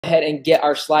ahead and get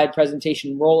our slide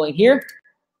presentation rolling here.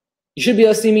 You should be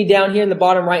able to see me down here in the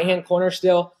bottom right-hand corner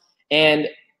still, and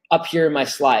up here in my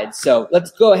slides. So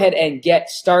let's go ahead and get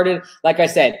started. Like I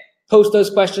said, post those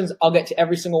questions. I'll get to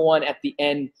every single one at the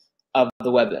end of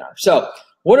the webinar. So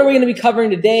what are we going to be covering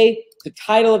today? The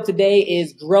title of today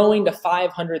is Growing to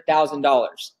 $500,000.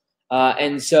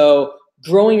 And so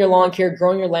growing your lawn care,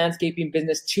 growing your landscaping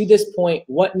business to this point,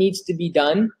 what needs to be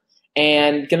done,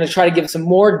 and going to try to give some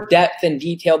more depth and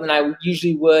detail than I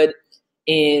usually would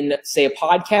in, say, a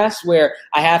podcast where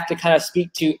I have to kind of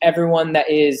speak to everyone that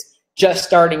is just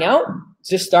starting out,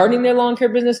 just starting their lawn care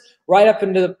business, right up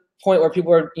into the point where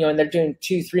people are, and they're doing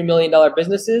 $2-3 million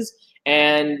businesses.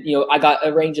 And, I got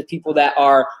a range of people that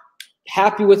are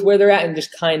happy with where they're at and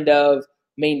just kind of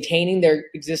maintaining their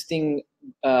existing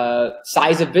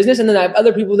size of business. And then I have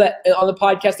other people that on the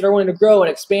podcast that are wanting to grow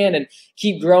and expand and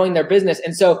keep growing their business.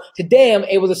 And so today I'm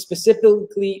able to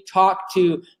specifically talk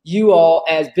to you all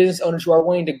as business owners who are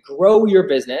wanting to grow your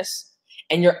business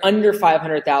and you're under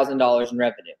 $500,000 in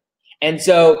revenue. And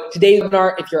so today's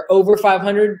webinar, if you're over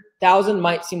 500,000,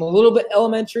 might seem a little bit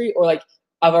elementary or like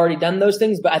I've already done those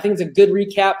things, but I think it's a good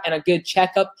recap and a good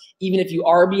checkup, even if you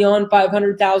are beyond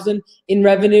 500,000 in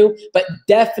revenue. But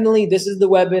definitely this is the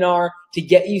webinar to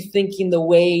get you thinking the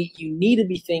way you need to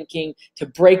be thinking to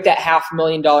break that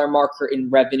 $500,000 marker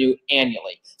in revenue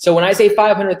annually. So when I say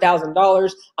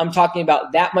 $500,000, I'm talking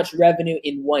about that much revenue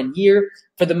in 1 year.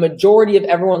 For the majority of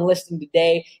everyone listening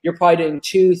today, you're probably doing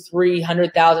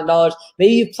 $200,000-$300,000.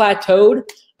 Maybe you've plateaued.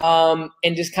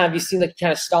 And just kind of, you seem like you're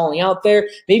kind of stalling out there.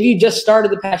 Maybe you just started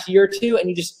the past year or two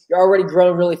and you're already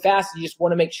growing really fast. You just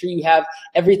want to make sure you have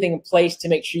everything in place to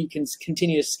make sure you can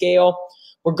continue to scale.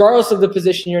 Regardless of the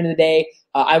position you're in today,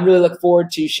 I really look forward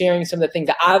to sharing some of the things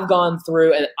that I've gone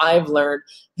through and I've learned.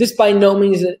 This by no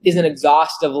means is an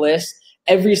exhaustive list.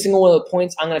 Every single one of the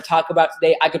points I'm going to talk about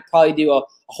today, I could probably do a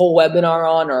whole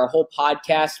webinar on or a whole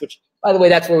podcast, which, by the way,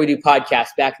 that's where we do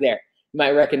podcasts back there. You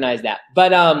might recognize that.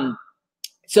 But,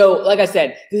 so like I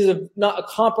said, this is not a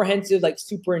comprehensive, like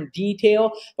super in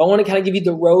detail, but I want to kind of give you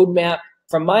the roadmap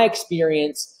from my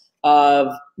experience of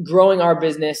growing our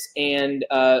business and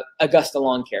Augusta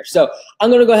Lawn Care. So I'm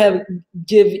going to go ahead and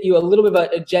give you a little bit of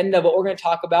an agenda of what we're going to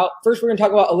talk about. First, we're going to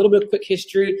talk about a little bit of quick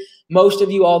history. Most of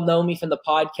you all know me from the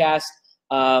podcast,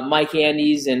 Mike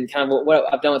Andes, and kind of what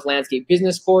I've done with Landscape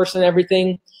Business Course and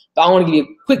everything. But I want to give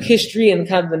you a quick history and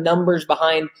kind of the numbers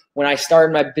behind when I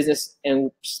started my business and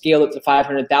scaled it to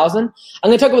 500,000. I'm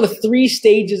going to talk about the 3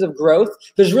 stages of growth.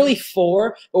 There's really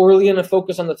 4, but we're really going to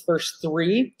focus on the first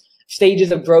 3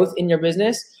 stages of growth in your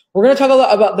business. We're going to talk a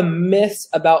lot about the myths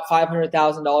about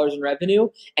 $500,000 in revenue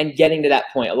and getting to that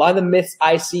point. A lot of the myths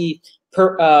I see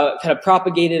kind of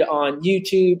propagated on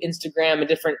YouTube, Instagram, and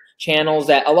different channels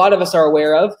that a lot of us are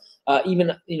aware of,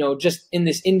 even just in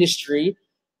this industry.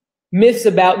 Myths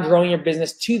about growing your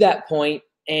business to that point,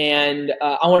 and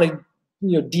I want to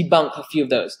debunk a few of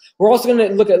those. We're also going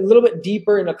to look a little bit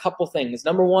deeper in a couple things.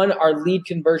 Number one, our lead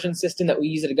conversion system that we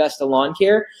use at Augusta Lawn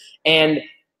Care, and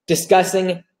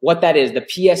discussing what that is, the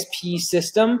PSP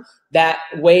system, that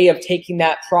way of taking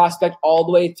that prospect all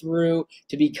the way through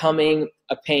to becoming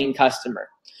a paying customer.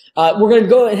 We're going to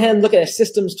go ahead and look at a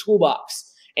systems toolbox.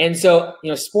 And so,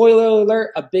 spoiler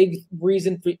alert, a big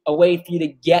reason, a way for you to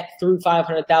get through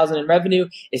 500,000 in revenue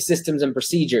is systems and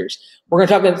procedures. We're going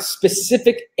to talk about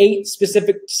 8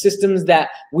 specific systems that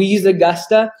we use at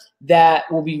Augusta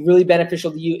that will be really beneficial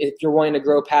to you if you're wanting to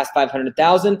grow past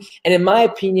 500,000. And in my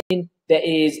opinion, that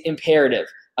is imperative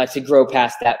to grow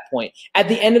past that point. At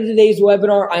the end of today's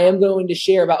webinar, I am going to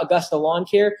share about Augusta Lawn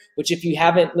Care, which if you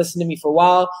haven't listened to me for a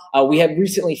while, we have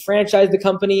recently franchised the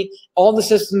company. All the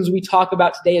systems we talk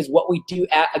about today is what we do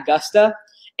at Augusta.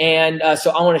 And so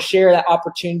I want to share that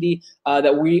opportunity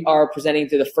that we are presenting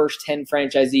to the first 10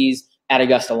 franchisees at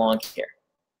Augusta Lawn Care.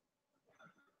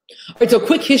 All right, so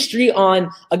quick history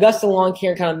on Augusta Lawn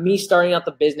Care, kind of me starting out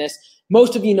the business.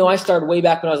 Most of you know I started way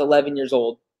back when I was 11 years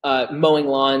old. Mowing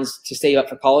lawns to save up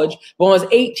for college. But when I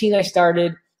was 18, I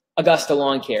started Augusta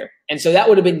Lawn Care. And so that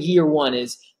would have been year 1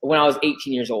 is when I was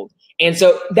 18 years old. And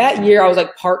so that year I was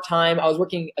like part-time. I was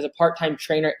working as a part-time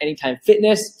trainer at Anytime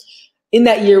Fitness. In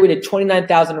that year, we did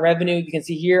 29,000 revenue. You can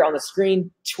see here on the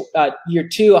screen, year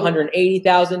 2,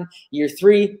 180,000. Year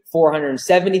 3,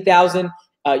 470,000.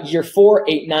 Year 4,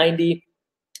 890.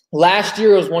 Last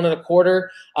year was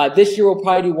 1.25. This year we'll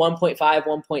probably do 1.5,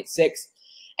 1.6.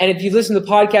 And if you listen to the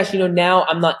podcast, now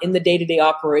I'm not in the day-to-day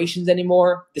operations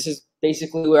anymore. This is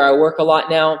basically where I work a lot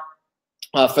now.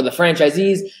 For the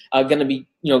franchisees, going to be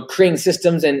creating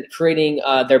systems and creating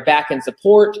their back-end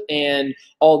support and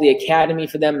all the academy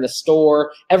for them, the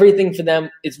store, everything for them.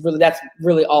 That's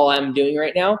really all I'm doing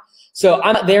right now. So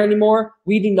I'm not there anymore.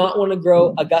 We do not want to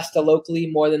grow Augusta locally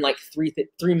more than like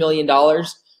 $3 million.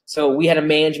 So we had a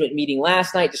management meeting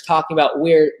last night just talking about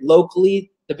where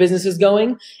locally the business is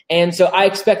going. And so I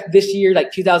expect this year,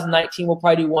 like 2019, we'll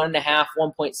probably do 1.5,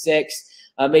 1.6.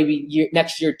 Maybe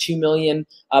next year, 2 million.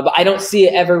 But I don't see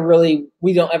it ever really,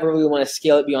 we don't ever really want to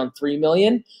scale it beyond 3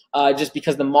 million just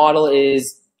because the model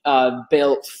is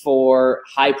built for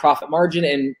high profit margin.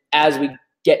 And as we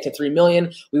get to 3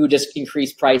 million, we would just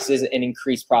increase prices and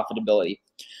increase profitability.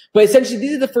 But essentially,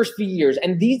 these are the first few years.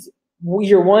 And these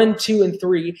year 1, 2, and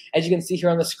 3, as you can see here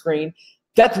on the screen,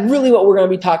 that's really what we're going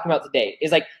to be talking about today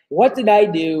is like, what did I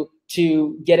do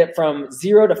to get it from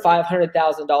 $0 to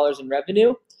 $500,000 in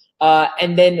revenue?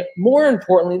 And then more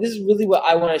importantly, this is really what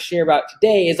I want to share about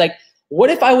today is like, what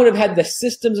if I would have had the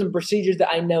systems and procedures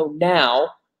that I know now?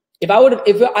 If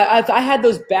I had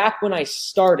those back when I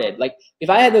started, like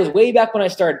if I had those way back when I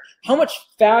started, how much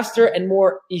faster and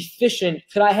more efficient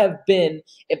could I have been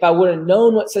if I would have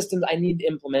known what systems I need to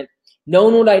implement,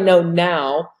 known what I know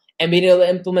now, and been able to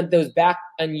implement those back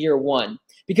in year 1?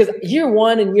 Because year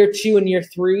 1 and year 2 and year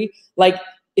 3, like,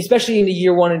 especially in the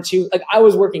year 1 and 2, like I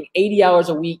was working 80 hours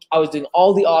a week. I was doing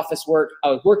all the office work.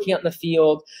 I was working out in the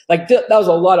field. Like that was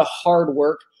a lot of hard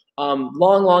work,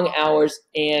 long hours.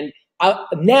 And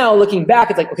now looking back,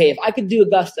 it's like, okay, if I could do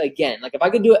Augusta again, like if I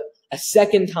could do it a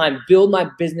second time, build my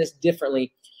business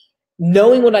differently,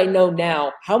 knowing what I know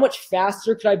now, how much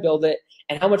faster could I build it?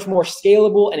 And how much more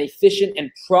scalable and efficient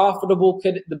and profitable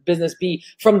could the business be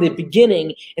from the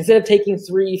beginning instead of taking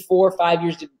 3, 4, 5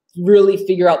 years to really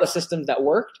figure out the systems that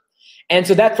worked? And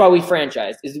so that's why we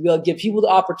franchised, is to be able to give people the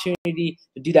opportunity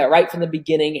to do that right from the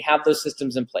beginning, have those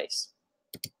systems in place.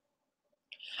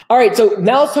 All right, so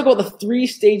now let's talk about the 3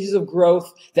 stages of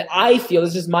growth that I feel,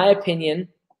 this is my opinion.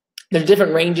 There's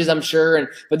different ranges, I'm sure,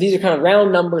 but these are kind of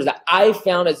round numbers that I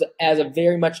found as a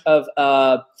very much of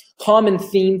a common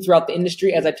theme throughout the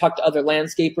industry as I talk to other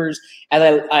landscapers,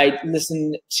 as I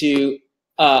listen to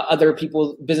other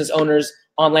people, business owners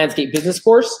on Landscape Business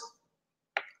Course.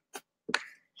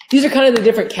 These are kind of the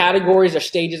different categories or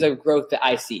stages of growth that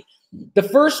I see. The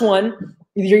first one,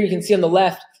 here you can see on the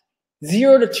left,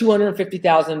 $0 to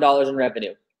 $250,000 in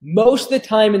revenue. Most of the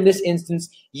time in this instance,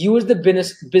 you as the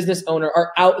business owner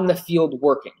are out in the field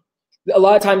working. A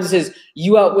lot of times this is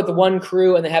you out with one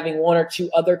crew and then having 1 or 2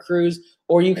 other crews,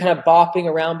 or you kind of bopping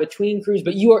around between crews,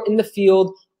 but you are in the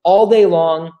field all day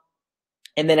long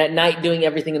and then at night doing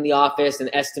everything in the office and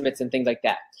estimates and things like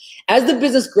that. As the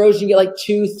business grows, you get like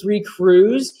 2, 3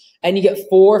 crews and you get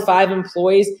 4 or 5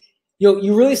 employees,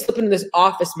 you really slip into this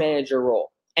office manager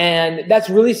role. And that's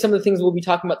really some of the things we'll be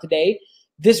talking about today.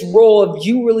 This role of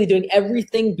you really doing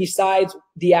everything besides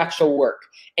the actual work.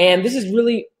 And this is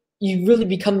really, you really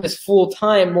become this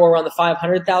full-time more around the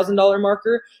 $500,000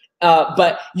 marker.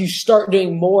 But you start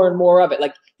doing more and more of it.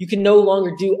 Like you can no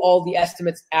longer do all the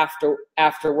estimates after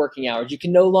working hours. You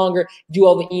can no longer do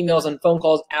all the emails and phone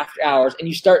calls after hours. And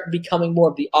you start becoming more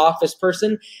of the office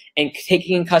person and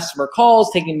taking in customer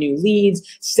calls, taking new leads,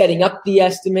 setting up the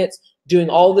estimates, doing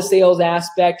all the sales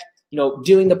aspect,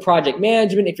 doing the project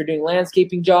management. If you're doing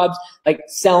landscaping jobs, like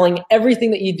selling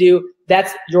everything that you do,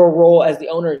 that's your role as the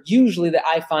owner, usually that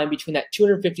I find between that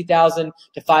 $250,000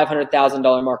 to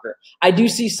 $500,000 marker. I do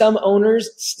see some owners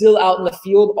still out in the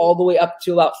field all the way up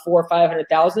to about $400,000 or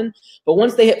 $500,000, but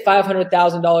once they hit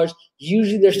 $500,000,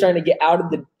 usually they're starting to get out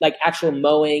of the actual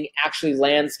mowing, actually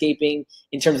landscaping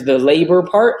in terms of the labor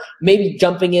part, maybe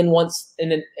jumping in once and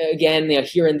then again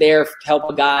here and there to help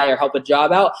a guy or help a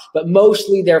job out, but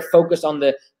mostly they're focused on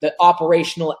the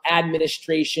operational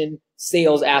administration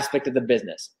sales aspect of the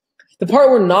business. The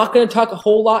part we're not going to talk a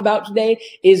whole lot about today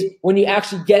is when you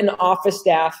actually get an office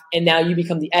staff and now you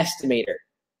become the estimator.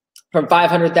 From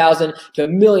 500,000 to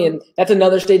 $1 million, that's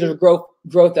another stage of growth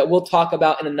that we'll talk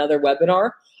about in another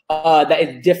webinar. That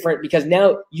is different because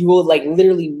now you will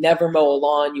literally never mow a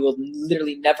lawn. You will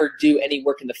literally never do any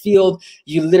work in the field.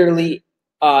 You literally,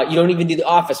 you don't even do the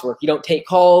office work. You don't take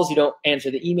calls. You don't answer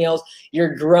the emails.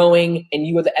 You're growing and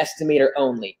you are the estimator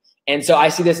only. And so I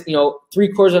see this,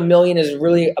 $750,000 is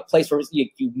really a place where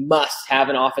you must have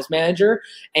an office manager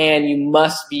and you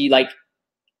must be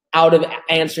out of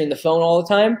answering the phone all the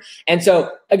time. And so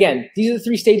again, these are the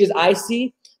 3 stages I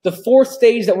see. The 4th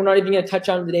stage that we're not even going to touch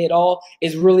on today at all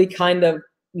is really kind of,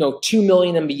 2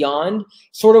 million and beyond,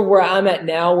 sort of where I'm at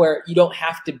now, where you don't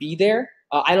have to be there.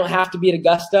 I don't have to be at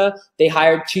Augusta. They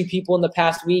hired 2 people in the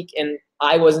past week, and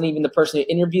I wasn't even the person who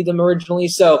interviewed them originally.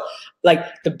 So like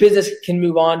the business can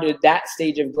move on to that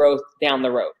stage of growth down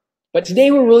the road. But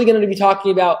today we're really going to be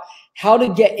talking about how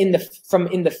to get from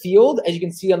in the field, as you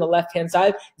can see on the left-hand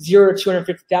side, 0 to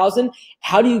 250,000.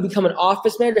 How do you become an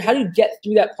office manager? How do you get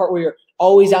through that part where you're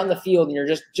always out in the field and you're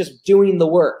just doing the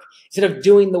work? Instead of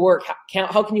doing the work,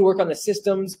 how can you work on the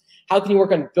systems? How can you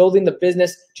work on building the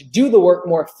business to do the work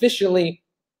more efficiently,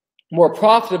 more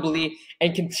profitably,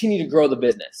 and continue to grow the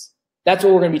business? That's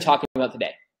what we're going to be talking about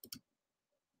today.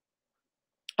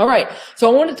 All right, so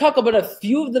I want to talk about a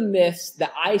few of the myths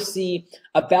that I see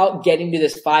about getting to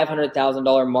this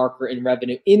 $500,000 marker in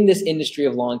revenue in this industry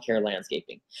of lawn care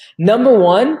landscaping. Number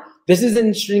one, this is an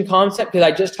interesting concept because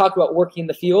I just talked about working in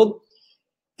the field.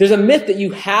 There's a myth that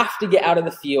you have to get out of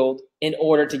the field in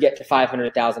order to get to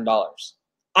 $500,000.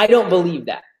 I don't believe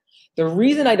that. The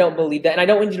reason I don't believe that, and I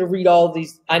don't want you to read all of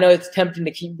these, I know it's tempting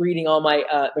to keep reading all my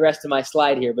the rest of my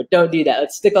slide here, but don't do that.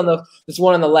 Let's stick on this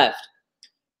one on the left.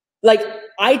 Like,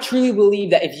 I truly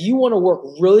believe that if you want to work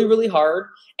really, really hard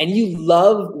and you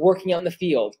love working out in the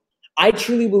field, I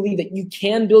truly believe that you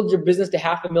can build your business to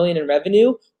 $500,000 in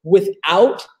revenue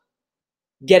without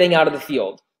getting out of the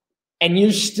field. And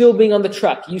you still being on the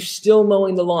truck, you still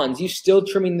mowing the lawns, you still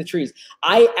trimming the trees.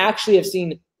 I actually have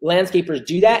seen landscapers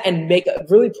do that and make a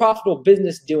really profitable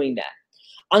business doing that.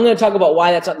 I'm going to talk about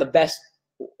why that's not the best.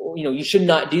 You should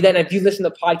not do that. And if you listen to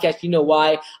the podcast, you know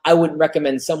why I wouldn't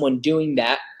recommend someone doing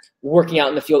that, working out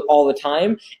in the field all the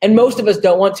time. And most of us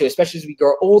don't want to, especially as we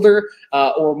grow older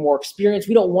or more experienced.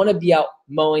 We don't want to be out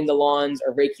mowing the lawns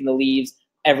or raking the leaves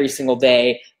every single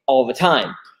day all the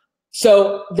time.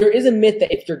 So there is a myth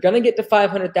that if you're going to get to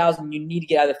 500,000, you need to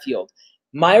get out of the field.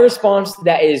 My response to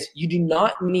that is you do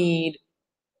not need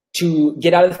to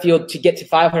get out of the field to get to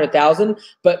 500,000.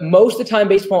 But most of the time,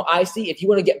 based on what I see, if you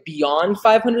want to get beyond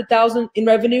 500,000 in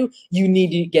revenue, you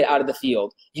need to get out of the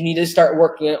field. You need to start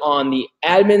working on the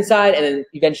admin side and then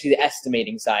eventually the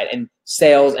estimating side and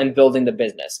sales and building the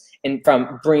business and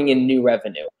from bringing in new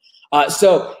revenue.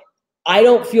 So I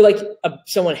don't feel like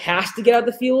someone has to get out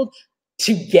of the field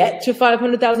to get to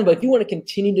 500,000. But if you want to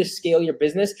continue to scale your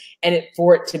business and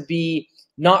for it to be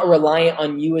not reliant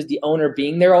on you as the owner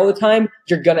being there all the time,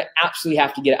 you're going to absolutely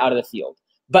have to get out of the field.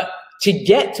 But to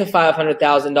get to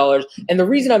 $500,000, and the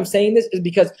reason I'm saying this is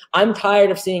because I'm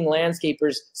tired of seeing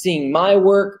landscapers seeing my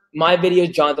work, my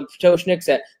videos, Jonathan Potoshnik's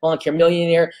at Lawn Care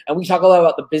Millionaire, and we talk a lot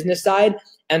about the business side.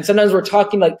 And sometimes we're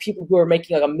talking like people who are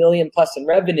making like $1 million+ in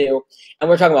revenue, and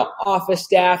we're talking about office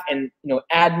staff and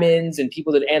admins and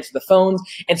people that answer the phones.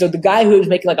 And so the guy who is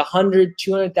making like 100,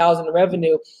 200,000 in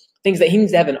revenue thinks that he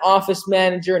needs to have an office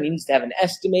manager and he needs to have an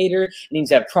estimator and he needs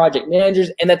to have project managers,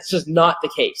 and that's just not the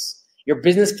case. Your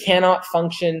business cannot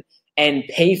function and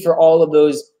pay for all of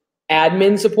those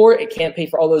admin support. It can't pay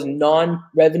for all those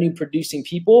non-revenue producing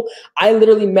people. I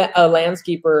literally met a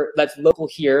landscaper that's local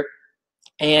here,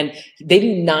 and they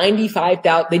do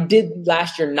 $95,000. They did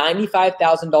last year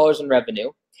 $95,000 in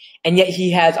revenue, and yet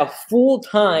he has a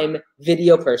full-time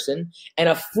video person and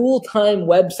a full-time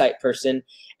website person,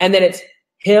 and then it's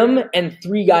him and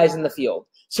 3 guys in the field.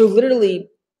 So literally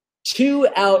 2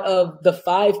 out of the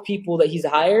 5 people that he's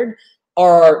hired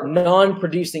are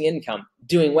non-producing income,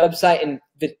 doing website and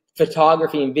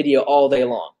photography and video all day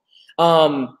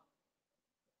long.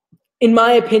 In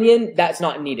my opinion, that's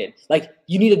not needed. Like,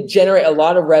 you need to generate a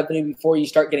lot of revenue before you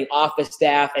start getting office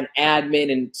staff and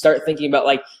admin and start thinking about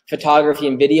like photography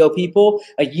and video people.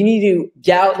 Like, you need to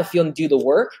get out in the field and do the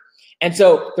work. And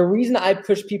so the reason I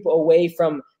push people away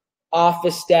from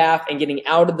office staff and getting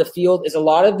out of the field is a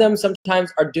lot of them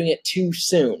sometimes are doing it too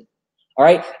soon. All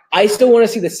right. I still want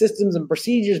to see the systems and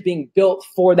procedures being built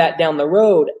for that down the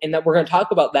road, and that we're going to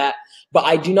talk about that. But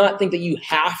I do not think that you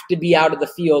have to be out of the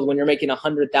field when you're making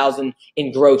 100,000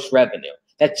 in gross revenue.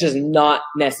 That's just not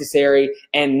necessary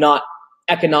and not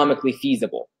economically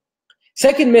feasible.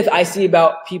 Second myth I see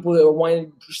about people that are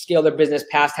wanting to scale their business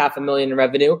past $500,000 in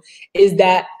revenue is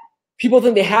that people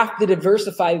think they have to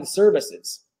diversify the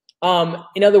services.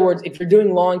 In other words, if you're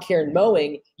doing lawn care and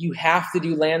mowing, you have to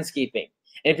do landscaping.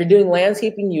 And if you're doing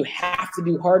landscaping, you have to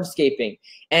do hardscaping.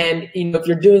 And if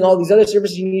you're doing all these other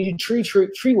services, you need to do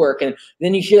tree work. And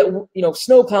then you hear that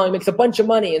snow plowing makes a bunch of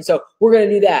money, and so we're going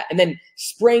to do that. And then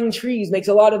spraying trees makes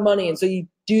a lot of money, and so you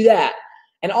do that.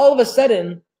 And all of a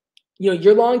sudden,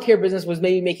 your lawn care business was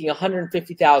maybe making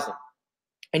 $150,000,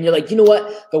 and you're like, you know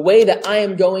what? The way that I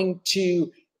am going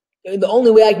to the only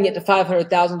way I can get to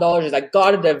 $500,000 is I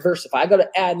got to diversify. I got to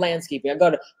add landscaping. I got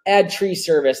to add tree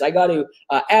service. I got to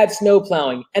add snow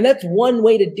plowing. And that's one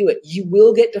way to do it. You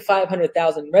will get to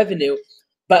 500,000 revenue,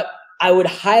 but I would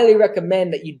highly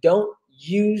recommend that you don't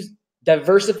use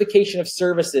diversification of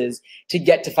services to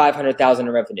get to 500,000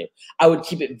 in revenue. I would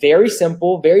keep it very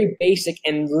simple, very basic,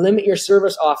 and limit your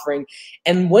service offering.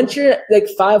 And once you're at like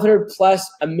 500 plus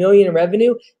a million in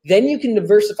revenue, then you can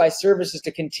diversify services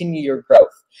to continue your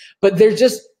growth. But there's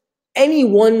just any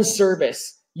one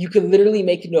service you could literally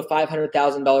make into a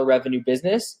 $500,000 revenue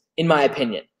business, in my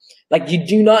opinion. Like, you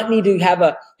do not need to have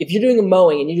if you're doing a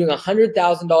mowing and you're doing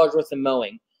 $100,000 worth of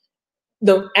mowing,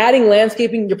 adding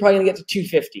landscaping, you're probably gonna get to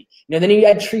 250. Then you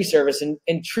add tree service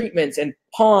and treatments and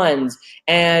ponds,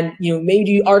 and maybe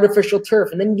do artificial turf,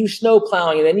 and then you do snow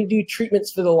plowing, and then you do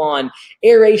treatments for the lawn,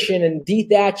 aeration and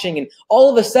dethatching, and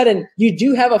all of a sudden you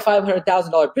do have a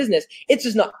 $500,000 business. It's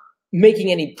just not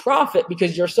making any profit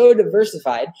because you're so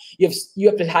diversified. You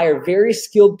have to hire very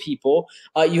skilled people.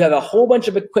 You have a whole bunch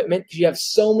of equipment because you have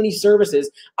so many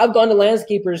services. I've gone to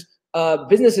landscapers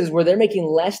businesses where they're making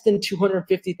less than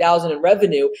 $250,000 in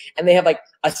revenue, and they have like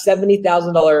a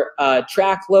 $70,000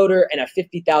 track loader and a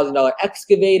 $50,000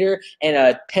 excavator and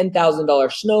a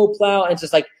 $10,000 snow plow. And it's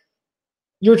just like,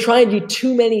 you're trying to do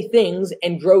too many things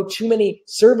and grow too many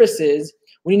services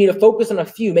when you need to focus on a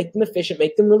few, make them efficient,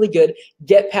 make them really good,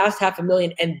 get past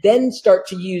 $500,000, and then start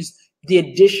to use the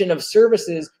addition of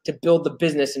services to build the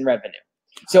business and revenue.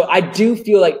 So I do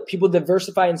feel like people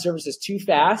diversify in services too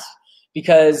fast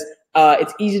because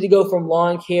it's easy to go from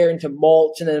lawn care into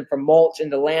mulch, and then from mulch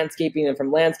into landscaping, and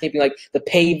from landscaping, like the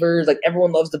pavers, like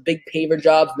everyone loves the big paver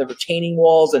jobs and the retaining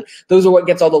walls, and those are what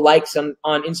gets all the likes on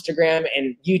Instagram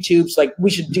and YouTube. So like, we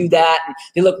should do that, and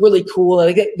they look really cool,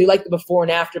 and they like the before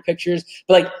and after pictures.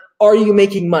 But like, are you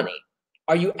making money?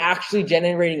 Are you actually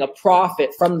generating a profit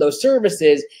from those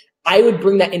services? I would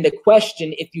bring that into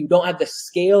question if you don't have the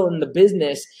scale in the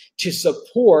business to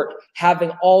support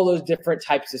having all those different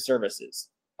types of services.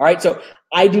 All right, so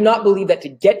I do not believe that to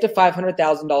get to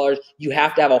 $500,000, you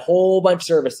have to have a whole bunch of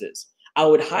services. I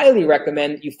would highly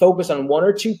recommend you focus on one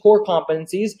or two core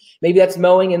competencies. Maybe that's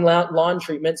mowing and lawn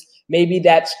treatments. Maybe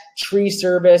that's tree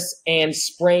service and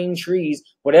spraying trees.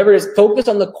 Whatever it is, focus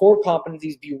on the core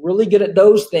competencies. Be really good at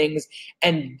those things.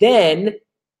 And then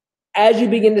as you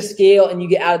begin to scale and you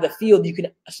get out of the field, you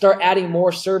can start adding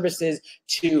more services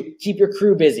to keep your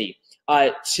crew busy.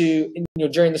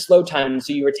 During the slow time,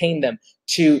 so you retain them,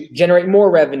 to generate more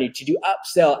revenue, to do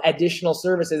upsell additional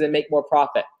services and make more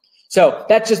profit. So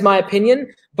that's just my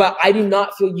opinion, but I do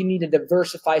not feel you need to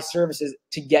diversify services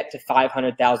to get to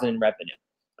 $500,000 in revenue.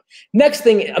 Next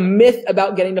thing, a myth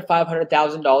about getting to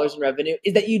 $500,000 in revenue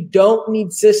is that you don't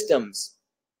need systems.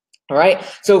 All right.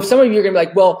 So some of you are going to be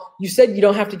like, well, you said you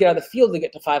don't have to get out of the field to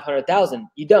get to 500,000.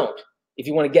 You don't, if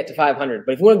you want to get to 500.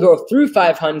 But if you want to go through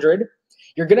 500,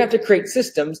 you're going to have to create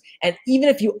systems. And even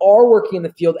if you are working in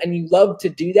the field and you love to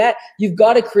do that, you've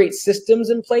got to create systems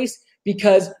in place,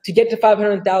 because to get to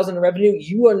 500,000 in revenue,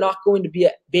 you are not going to be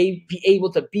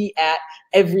able to be at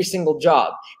every single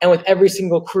job and with every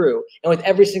single crew and with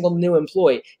every single new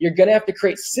employee. You're going to have to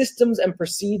create systems and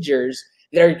procedures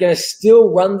that are going to still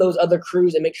run those other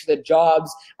crews and make sure the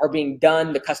jobs are being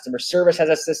done. The customer service has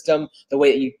a system, the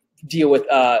way that you deal with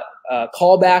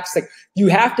callbacks. Like, you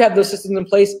have to have those systems in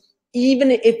place,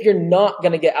 even if you're not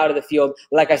going to get out of the field,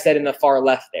 like I said in the far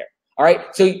left there. All right.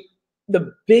 So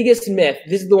the biggest myth,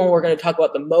 this is the one we're going to talk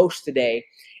about the most today,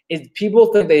 is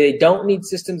people think they don't need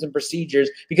systems and procedures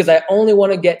because I only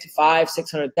want to get to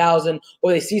 500,000-600,000,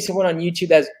 or they see someone on YouTube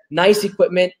that has nice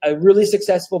equipment, a really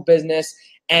successful business,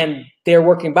 and they're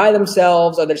working by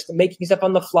themselves, or they're just making stuff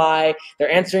on the fly.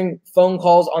 They're answering phone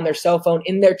calls on their cell phone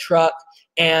in their truck.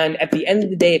 And at the end of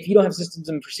the day, if you don't have systems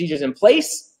and procedures in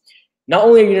place, not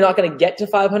only are you not going to get to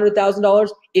 $500,000,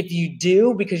 if you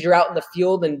do, because you're out in the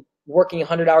field and working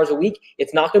 100 hours a week,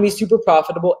 it's not going to be super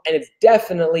profitable, and it's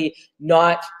definitely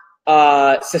not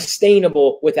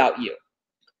sustainable without you.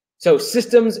 So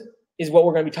systems is what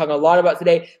we're going to be talking a lot about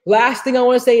today. Last thing I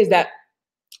want to say is that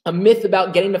a myth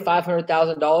about getting to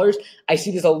 $500,000, I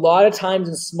see this a lot of times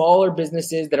in smaller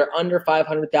businesses that are under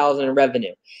 $500,000 in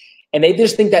revenue. And they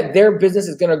just think that their business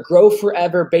is going to grow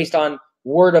forever based on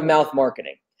word of mouth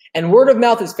marketing. And word of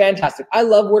mouth is fantastic. I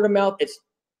love word of mouth. It's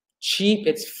cheap,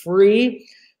 it's free.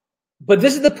 But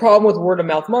this is the problem with word of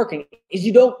mouth marketing, is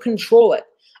you don't control it.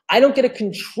 I don't get to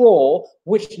control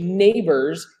which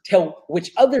neighbors tell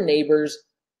which other neighbors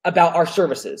about our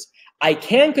services. I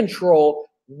can control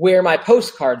where my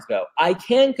postcards go. I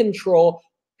can control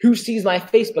who sees my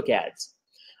Facebook ads.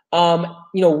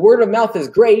 Word of mouth is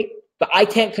great, but I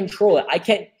can't control it.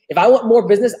 If I want more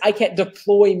business, I can't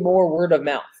deploy more word of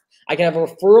mouth. I can have a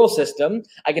referral system.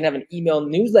 I can have an email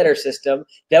newsletter system.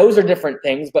 Those are different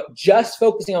things, but just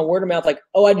focusing on word of mouth, like,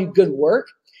 oh, I do good work,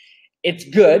 It's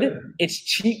good. It's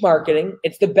cheap marketing.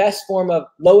 It's the best form of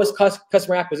lowest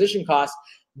customer acquisition cost,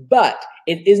 but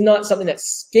it is not something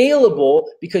that's scalable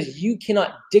because you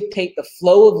cannot dictate the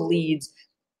flow of leads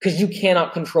because you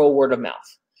cannot control word of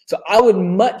mouth. So I would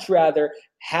much rather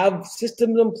have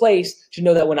systems in place to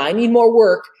know that when I need more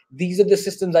work, these are the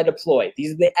systems I deploy.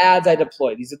 These are the ads I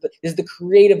deploy. This is the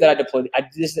creative that I deploy.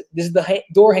 This is the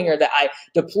door hanger that I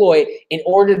deploy in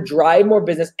order to drive more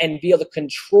business and be able to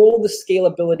control the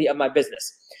scalability of my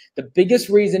business. The biggest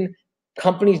reason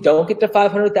companies don't get to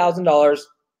 $500,000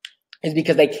 is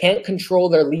because they can't control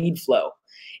their lead flow.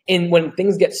 And when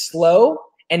things get slow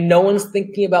and no one's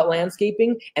thinking about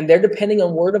landscaping and they're depending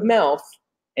on word of mouth,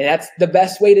 and that's the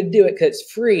best way to do it because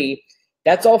it's free,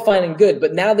 that's all fine and good.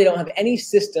 But now they don't have any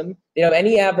system, they don't have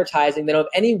any advertising, they don't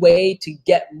have any way to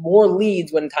get more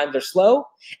leads when times are slow.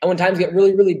 And when times get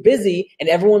really, really busy and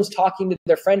everyone's talking to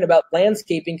their friend about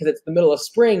landscaping because it's the middle of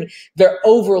spring, they're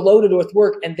overloaded with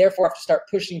work and therefore have to start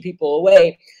pushing people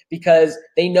away because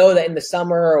they know that in the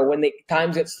summer or when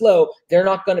times get slow, they're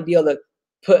not going to be able to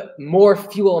put more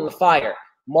fuel on the fire.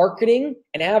 Marketing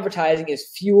and advertising is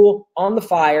fuel on the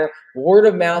fire. Word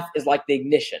of mouth is like the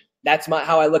ignition. That's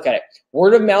how I look at it.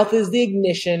 Word of mouth is the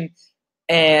ignition,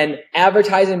 and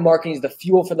advertising and marketing is the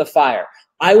fuel for the fire.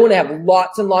 I want to have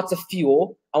lots and lots of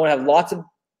fuel. I want to have lots of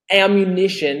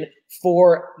ammunition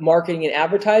for marketing and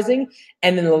advertising,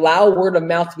 and then allow word of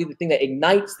mouth to be the thing that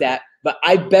ignites that. But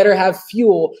I better have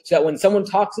fuel so that when someone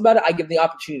talks about it, I give them the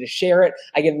opportunity to share it.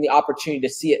 I give them the opportunity to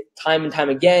see it time and time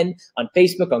again on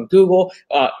Facebook, on Google,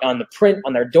 on the print,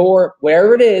 on their door,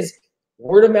 wherever it is.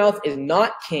 Word of mouth is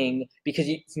not king because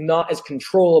it's not as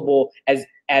controllable as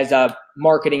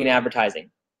marketing and advertising.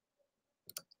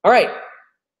 All right.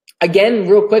 Again,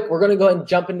 real quick, we're going to go ahead and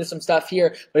jump into some stuff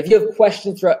here. But if you have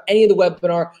questions throughout any of the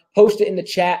webinar, post it in the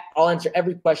chat. I'll answer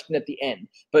every question at the end.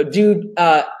 But do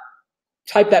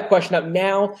type that question up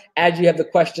now as you have the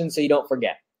question so you don't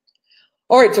forget.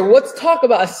 All right, so let's talk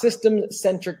about a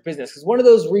system-centric business. Because one of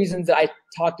those reasons that I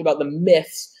talked about the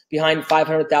myths behind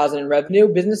 500,000 in revenue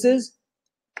businesses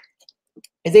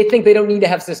is they think they don't need to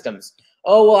have systems.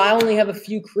 Oh, well, I only have a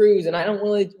few crews and I don't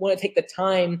really want to take the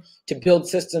time to build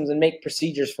systems and make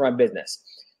procedures for my business.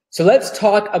 So let's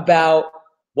talk about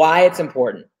why it's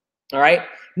important. All right.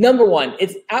 Number one,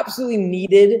 it's absolutely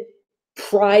needed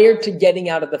prior to getting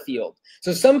out of the field.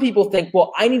 So some people think,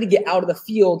 well, I need to get out of the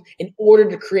field in order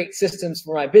to create systems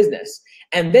for my business.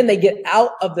 And then they get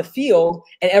out of the field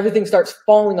and everything starts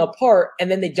falling apart.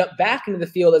 And then they jump back into the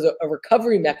field as a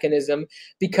recovery mechanism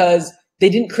because they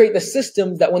didn't create the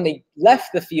systems that when they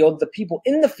left the field, the people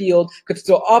in the field could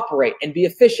still operate and be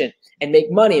efficient and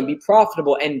make money and be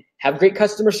profitable and have great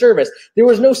customer service. There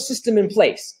was no system in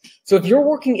place. So if you're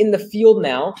working in the field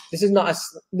now, this is not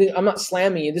I'm not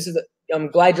slamming you. I'm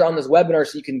glad you're on this webinar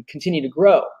so you can continue to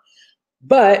grow.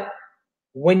 But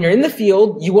when you're in the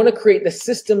field, you want to create the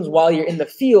systems while you're in the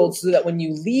field so that when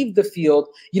you leave the field,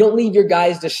 you don't leave your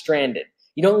guys just stranded.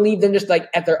 You don't leave them just like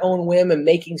at their own whim and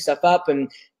making stuff up, and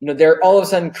they're all of a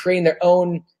sudden creating their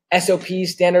own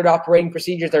SOPs, standard operating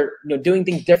procedures. They're doing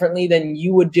things differently than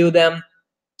you would do them.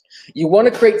 You want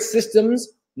to create systems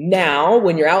now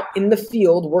when you're out in the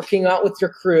field working out with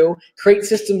your crew. Create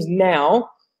systems now.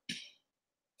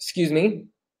 Excuse me.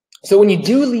 So when you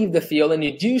do leave the field and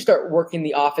you do start working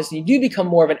the office and you do become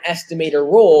more of an estimator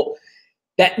role,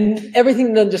 that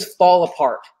everything doesn't just fall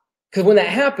apart. Because when that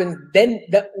happens, then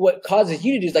what causes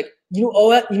you to do is like, you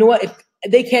know what? If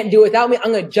they can't do it without me,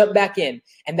 I'm going to jump back in.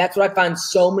 And that's what I find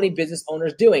so many business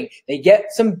owners doing. They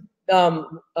get some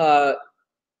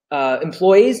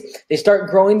employees, they start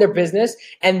growing their business,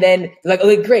 and then they're like,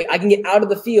 okay, great, I can get out of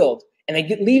the field. And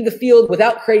they leave the field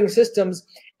without creating systems,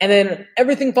 and then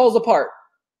everything falls apart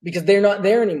because they're not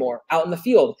there anymore out in the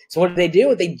field. So what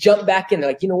do? They jump back in.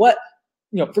 They're like, you know what?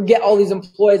 Forget all these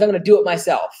employees. I'm going to do it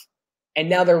myself. And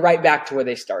now they're right back to where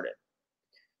they started.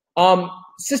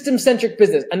 System-centric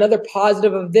business. Another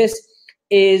positive of this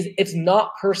is it's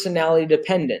not personality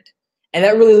dependent. And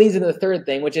that really leads into the third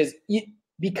thing, which is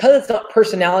because it's not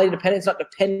personality dependent, it's not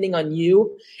depending on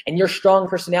you and your strong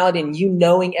personality and you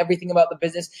knowing everything about the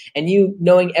business and you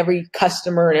knowing every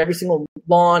customer and every single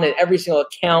lawn and every single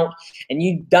account, and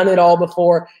you've done it all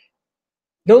before.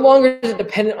 No longer is it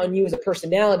dependent on you as a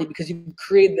personality because you've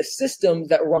created the systems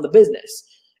that run the business.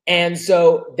 And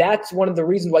so that's one of the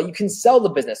reasons why you can sell the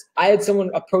business. I had someone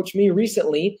approach me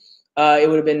recently. It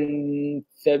would have been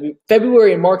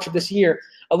February and March of this year.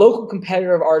 A local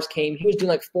competitor of ours came. He was doing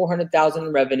like $400,000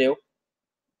 in revenue.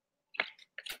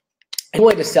 He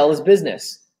wanted to sell his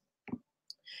business.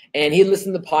 And he had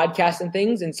listened to podcasts and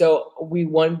things. And so we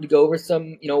wanted to go over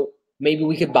some, maybe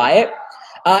we could buy it.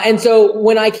 And so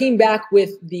when I came back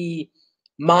with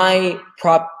my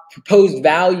proposed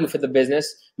value for the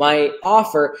business, my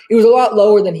offer, it was a lot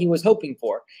lower than he was hoping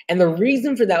for. And the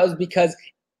reason for that was because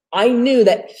I knew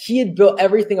that he had built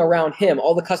everything around him.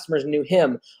 All the customers knew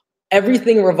him.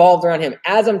 Everything revolved around him.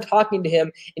 As I'm talking to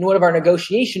him in one of our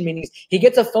negotiation meetings, he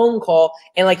gets a phone call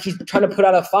and like he's trying to put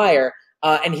out a fire,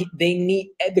 and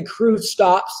the crew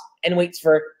stops and waits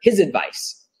for his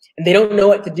advice. And they don't know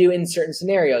what to do in certain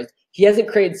scenarios. He hasn't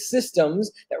created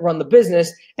systems that run the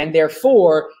business, and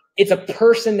therefore it's a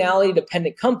personality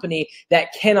dependent company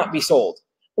that cannot be sold.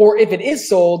 Or if it is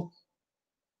sold,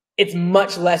 it's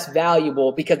much less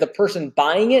valuable because the person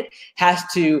buying it has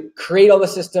to create all the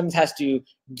systems, has to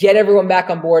get everyone back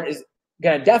on board, is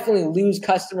going to definitely lose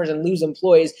customers and lose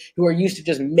employees who are used to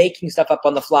just making stuff up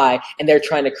on the fly, and they're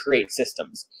trying to create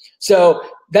systems. So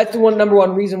that's the number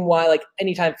one reason why, like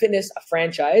Anytime Fitness, a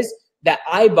franchise that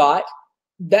I bought,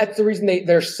 that's the reason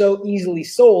they're so easily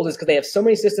sold, is because they have so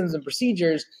many systems and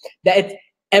procedures that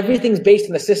everything's based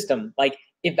on the system. Like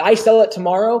if I sell it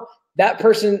tomorrow, that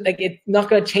person, like, it's not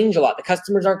going to change a lot. The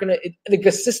customers aren't going to, like,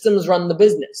 the systems run the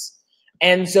business.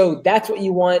 And so that's what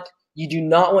you want. You do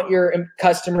not want your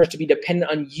customers to be dependent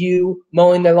on you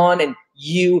mowing their lawn and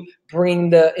you bringing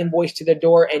the invoice to their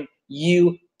door and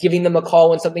you giving them a call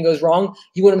when something goes wrong.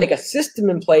 You want to make a system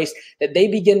in place that they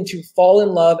begin to fall in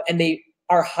love, and they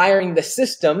are hiring the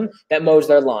system that mows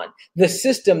their lawn, the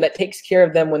system that takes care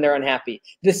of them when they're unhappy,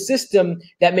 the system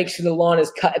that makes sure the lawn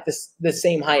is cut at the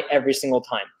same height every single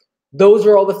time. Those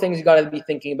are all the things you got to be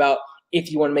thinking about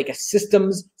if you want to make a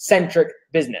systems-centric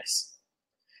business.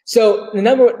 So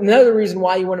another reason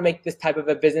why you want to make this type of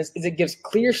a business is it gives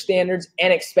clear standards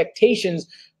and expectations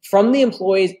from the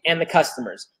employees and the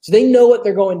customers. So they know what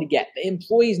they're going to get. The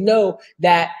employees know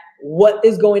that what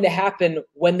is going to happen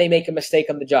when they make a mistake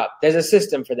on the job. There's a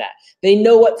system for that. They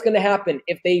know what's going to happen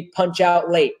if they punch out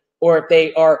late or if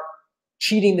they are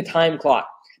cheating the time clock.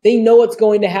 They know what's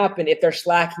going to happen if they're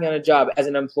slacking on a job as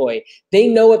an employee. They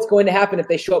know what's going to happen if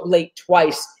they show up late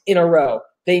twice in a row.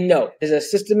 They know there's a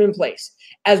system in place.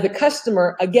 As the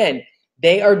customer, again,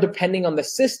 they are depending on the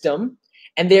system,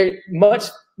 and they're much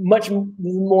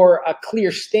more a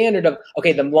clear standard of,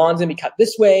 okay, the lawn's gonna be cut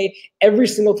this way every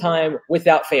single time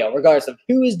without fail, regardless of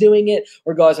who is doing it,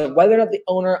 regardless of whether or not the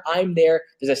owner, I'm there.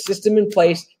 There's a system in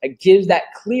place that gives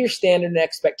that clear standard and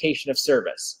expectation of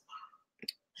service.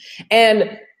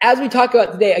 And as we talk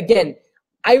about today, again,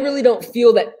 I really don't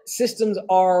feel that systems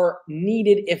are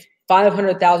needed if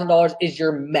 $500,000 is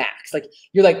your max. Like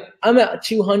you're like, I'm at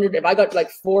 200. If I got to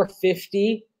like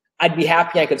 450, I'd be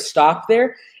happy. I could stop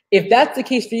there. If that's the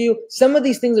case for you, some of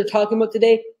these things we're talking about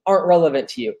today aren't relevant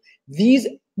to you.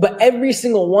 But every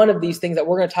single one of these things that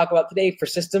we're going to talk about today for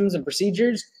systems and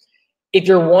procedures, if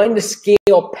you're wanting to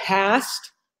scale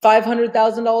past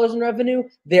 $500,000 in revenue,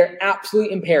 they're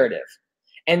absolutely imperative.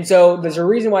 And so there's a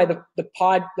reason why the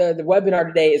webinar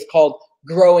today is called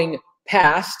Growing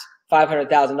Past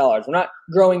 $500,000. We're not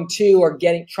growing to or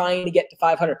trying to get to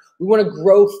 500. We want to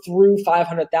grow through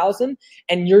 500,000,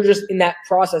 and you're just in that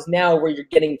process now where you're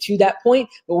getting to that point,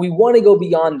 but we want to go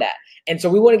beyond that. And so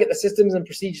we want to get the systems and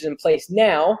procedures in place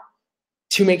now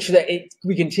to make sure that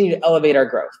we continue to elevate our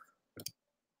growth.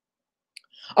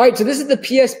 All right, so this is the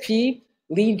PSP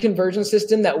lead conversion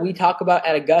system that we talk about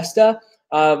at Augusta,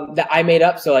 that I made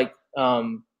up. So like,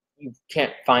 you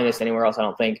can't find this anywhere else, I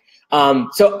don't think.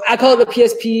 So I call it the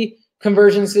PSP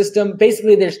conversion system.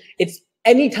 Basically, it's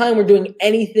anytime we're doing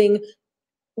anything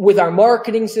with our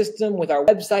marketing system, with our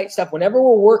website stuff, whenever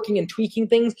we're working and tweaking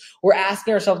things, we're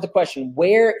asking ourselves the question,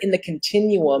 where in the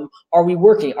continuum are we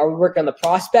working? Are we working on the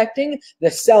prospecting,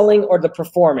 the selling, or the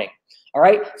performing? All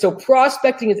right. So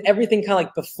prospecting is everything kind of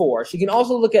like before. So you can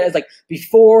also look at it as like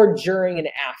before, during, and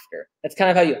after. That's kind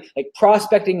of how like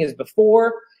prospecting is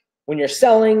before. When you're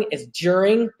selling, is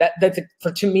during.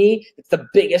 To me, it's the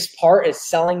biggest part is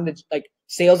selling.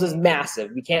 Sales is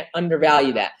massive. We can't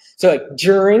undervalue that. So like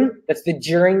during, that's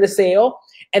during the sale,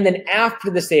 and then after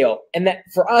the sale. And that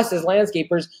for us as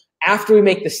landscapers, after we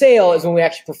make the sale is when we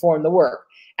actually perform the work.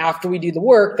 After we do the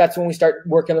work, that's when we start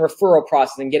working the referral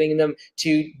process and getting them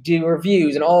to do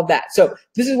reviews and all of that. So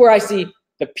this is where I see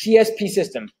the PSP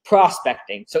system,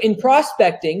 prospecting. So in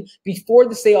prospecting, before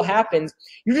the sale happens,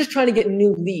 you're just trying to get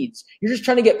new leads. You're just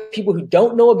trying to get people who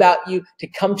don't know about you to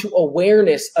come to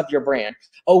awareness of your brand,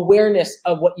 awareness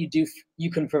of what you do, you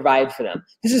can provide for them.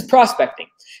 This is prospecting.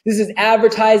 This is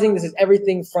advertising. This is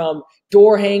everything from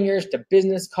door hangers to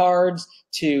business cards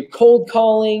to cold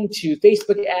calling to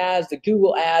Facebook ads to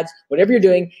Google ads, whatever you're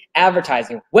doing,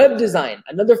 advertising. Web design,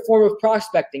 another form of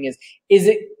prospecting is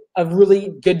it a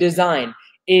really good design?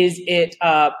 Is it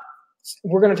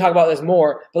we're going to talk about this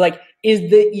more, but like, is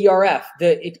the ERF,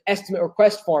 the estimate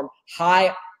request form,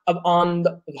 high up on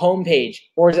the homepage,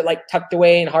 or is it like tucked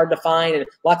away and hard to find and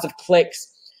lots of clicks?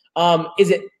 Is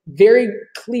it very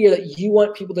clear that you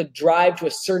want people to drive to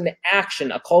a certain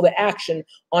action, a call to action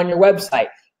on your website?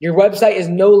 Your website is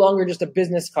no longer just a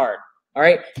business card, all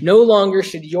right? No longer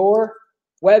should your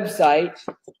website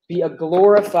be a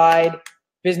glorified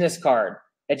business card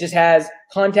that just has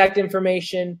contact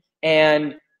information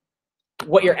and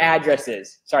what your address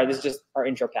is. Sorry, this is just our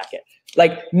intro packet.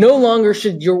 Like, no longer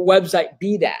should your website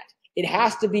be that. It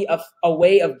has to be a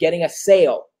way of getting a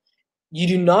sale. You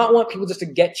do not want people just to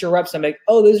get to your website and be like,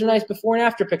 oh, those are nice before and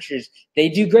after pictures. They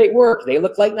do great work. They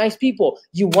look like nice people.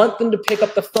 You want them to pick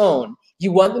up the phone.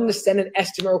 You want them to send an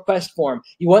estimate request form.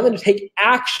 You want them to take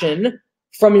action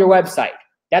from your website.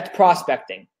 That's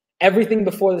prospecting. Everything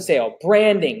before the sale,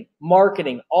 branding,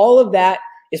 marketing, all of that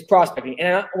is prospecting.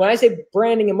 And when I say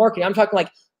branding and marketing, I'm talking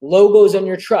like logos on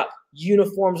your truck,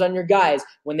 uniforms on your guys.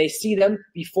 When they see them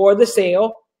before the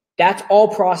sale, that's all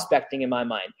prospecting in my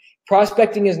mind.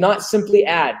 Prospecting is not simply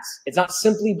ads. It's not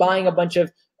simply buying a bunch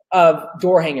of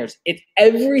door hangers. It's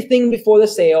everything before the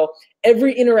sale,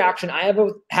 every interaction I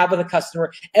have with a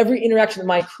customer, every interaction that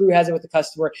my crew has with the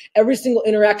customer, every single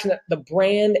interaction that the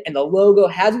brand and the logo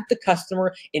has with the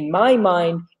customer, in my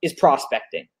mind, is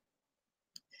prospecting.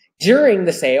 During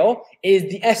the sale is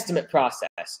the estimate process.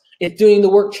 It's doing the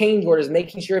work change orders,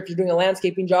 making sure if you're doing a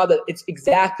landscaping job that it's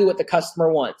exactly what the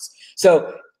customer wants.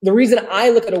 So the reason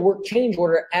I look at a work change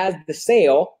order as the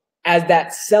sale, as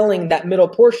that selling, that middle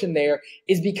portion there,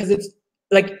 is because it's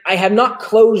like I have not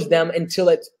closed them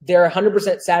until they're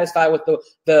 100% satisfied with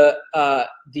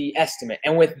the estimate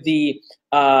and with the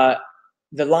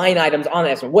line items on the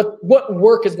estimate. What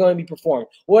work is going to be performed?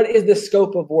 What is the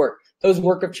scope of work? Those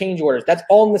work of change orders. That's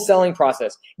all in the selling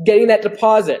process. Getting that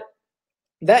deposit.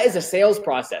 That is a sales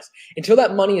process. Until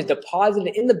that money is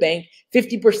deposited in the bank,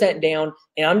 50% down,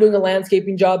 and I'm doing a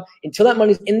landscaping job, until that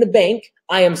money's in the bank,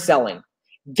 I am selling.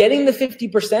 Getting the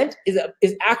 50%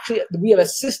 is actually, we have a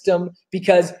system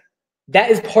because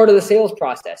that is part of the sales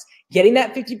process. Getting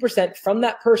that 50% from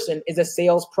that person is a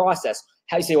sales process.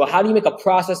 How you say, well, how do you make a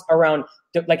process around,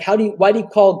 like, why do you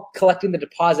call collecting the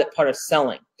deposit part of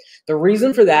selling? The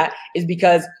reason for that is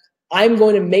because I'm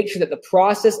going to make sure that the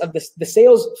process of the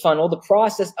sales funnel, the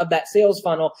process of that sales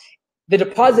funnel, the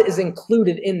deposit is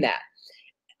included in that.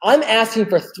 I'm asking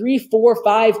for $3,000,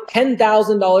 $4,000, $5,000,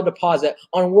 $10,000 deposit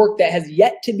on work that has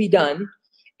yet to be done.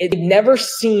 They've never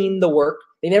seen the work.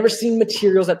 They've never seen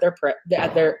materials at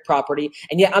their property,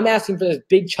 and yet I'm asking for this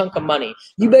big chunk of money.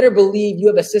 You better believe you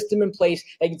have a system in place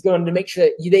that is going to make sure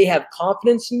that they have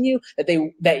confidence in you,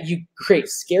 that you create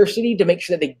scarcity to make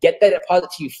sure that they get that deposit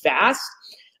to you fast.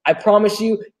 I promise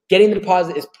you, getting the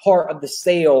deposit is part of the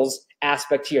sales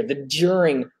aspect here, the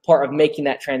during part of making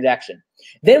that transaction.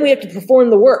 Then we have to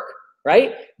perform the work,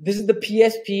 right? This is the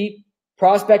PSP,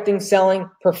 prospecting, selling,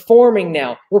 performing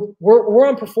now. We're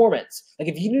on performance. Like,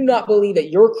 if you do not believe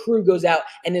that your crew goes out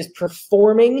and is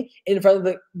performing in front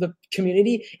of the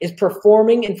community, is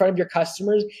performing in front of your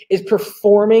customers, is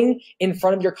performing in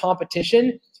front of your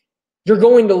competition, you're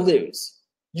going to lose.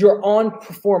 You're on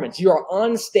performance. You're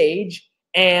on stage.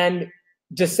 And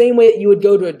the same way that you would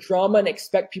go to a drama and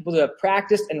expect people to have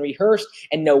practiced and rehearsed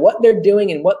and know what they're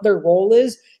doing and what their role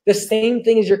is, the same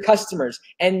thing as your customers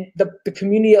and the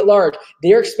community at large.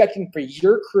 They're expecting for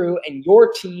your crew and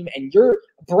your team and your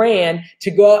brand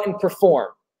to go out and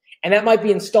perform. And that might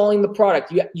be installing the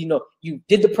product. You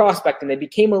did the prospecting, they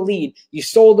became a lead, you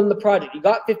sold them the project, you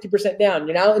got 50% down,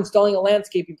 you're now installing a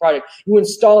landscaping project, you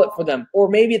install it for them. Or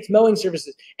maybe it's mowing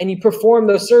services and you perform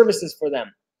those services for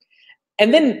them.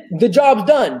 And then the job's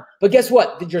done. But guess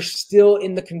what? You're still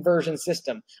in the conversion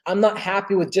system. I'm not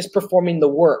happy with just performing the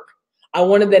work. I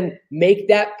want to then make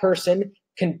that person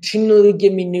continually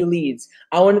give me new leads.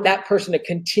 I want that person to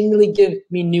continually give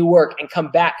me new work and come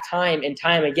back time and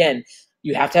time again.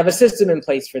 You have to have a system in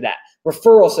place for that.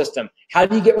 Referral system. How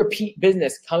do you get repeat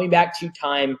business coming back to you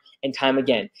time and time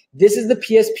again? This is the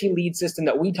PSP lead system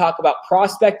that we talk about: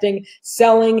 prospecting,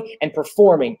 selling, and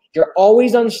performing. You're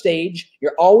always on stage.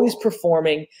 You're always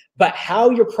performing. But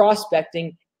how you're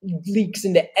prospecting leaks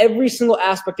into every single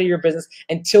aspect of your business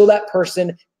until that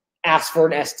person asks for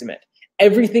an estimate.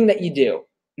 Everything that you do.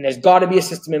 And there's got to be a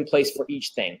system in place for each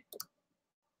thing.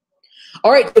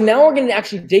 All right, so now we're going to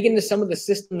actually dig into some of the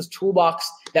systems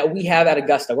toolbox that we have at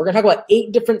Augusta. We're going to talk about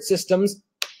 8 different systems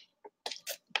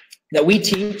that we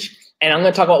teach, and I'm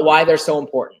going to talk about why they're so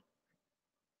important.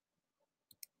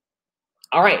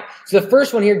 All right, so the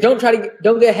first one here, don't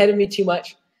get ahead of me too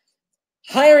much.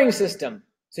 Hiring system.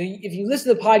 So if you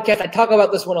listen to the podcast, I talk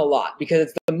about this one a lot because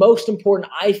it's the most important,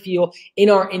 I feel, in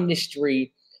our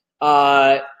industry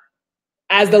as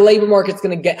the labor market's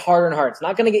going to get harder and harder. It's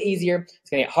not going to get easier. It's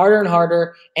going to get harder and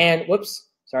harder. And whoops,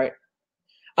 sorry.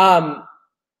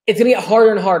 It's going to get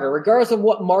harder and harder, regardless of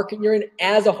what market you're in.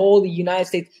 As a whole, the United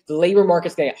States, the labor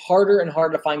market's going to get harder and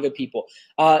harder to find good people.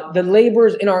 The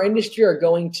laborers in our industry are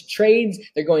going to trades.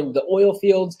 They're going to the oil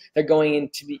fields. They're going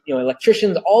into the,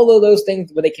 electricians, all of those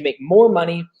things where they can make more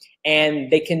money and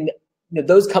they can,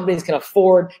 those companies can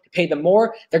afford to pay them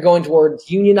more. They're going towards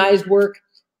unionized work.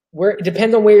 Where it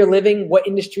depends on where you're living, what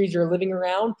industries you're living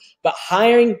around, but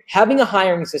having a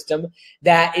hiring system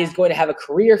that is going to have a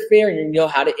career fair and you know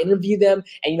how to interview them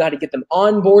and you know how to get them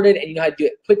onboarded and you know how to do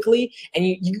it quickly and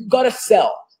you got to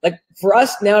sell. Like for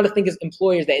us now to think as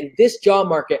employers that in this job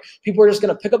market, people are just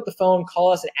going to pick up the phone,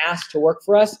 call us and ask to work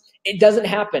for us. It doesn't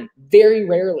happen very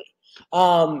rarely.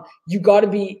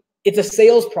 It's a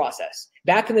sales process.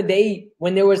 Back in the day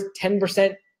when there was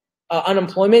 10%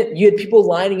 unemployment, you had people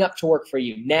lining up to work for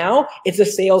you. Now it's a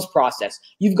sales process.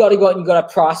 You've got to go out and you got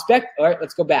to prospect. All right,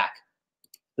 let's go back.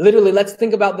 Literally, let's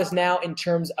think about this now in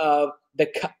terms of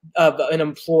an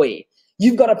employee.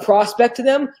 You've got to prospect to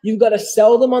them. You've got to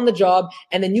sell them on the job,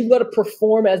 and then you've got to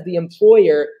perform as the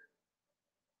employer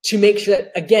to make sure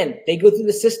that, again, they go through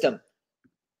the system.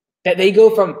 That they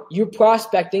go from you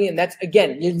prospecting, and that's,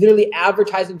 again, you're literally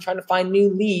advertising, trying to find new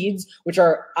leads, which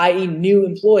are, i.e., new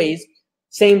employees.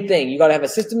 Same thing. You got to have a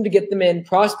system to get them in,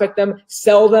 prospect them,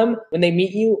 sell them when they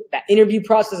meet you. That interview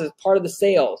process is part of the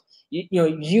sales.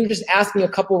 You just asking a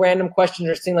couple random questions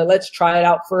or saying, like, let's try it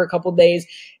out for a couple days.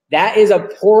 That is a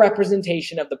poor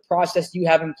representation of the process you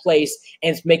have in place,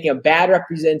 and it's making a bad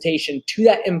representation to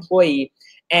that employee.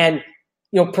 And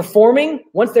performing,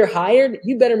 once they're hired,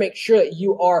 you better make sure that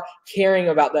you are caring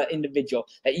about that individual,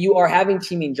 that you are having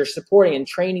team meetings, you're supporting and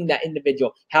training that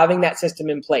individual, having that system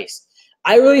in place.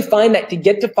 I really find that to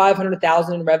get to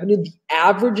 500,000 in revenue, the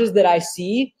averages that I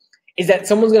see is that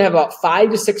someone's going to have about 5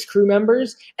 to 6 crew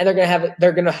members, and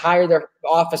they're going to hire their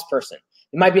office person.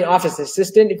 It might be an office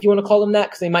assistant if you want to call them that,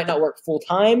 because they might not work full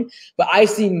time. But I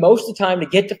see most of the time to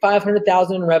get to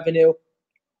 500,000 in revenue,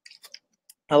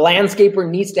 a landscaper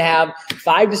needs to have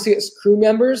 5 to 6 crew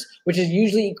members, which is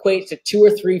usually equates to 2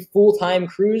 or 3 full-time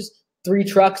crews, 3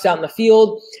 trucks out in the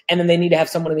field, and then they need to have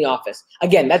someone in the office.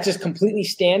 Again, that's just completely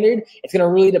standard. It's going to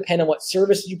really depend on what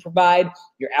services you provide,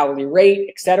 your hourly rate,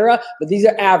 etc. But these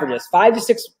are averages. 5 to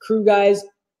 6 crew guys,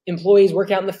 employees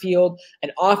work out in the field, an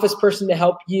office person to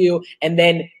help you, and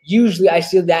then usually I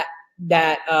see that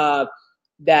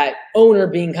owner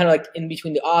being kind of like in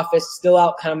between the office, still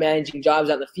out kind of managing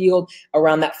jobs out in the field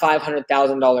around that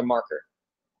 $500,000 marker.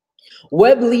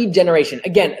 Web lead generation.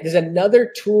 Again, there's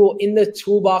another tool in the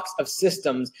toolbox of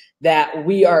systems that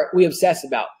we obsess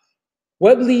about.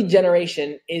 Web lead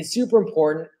generation is super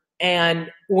important.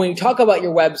 And when you talk about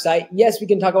your website, yes, we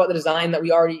can talk about the design that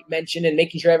we already mentioned and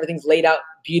making sure everything's laid out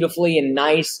beautifully and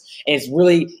nice, and it's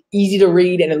really easy to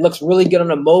read, and it looks really good on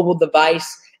a mobile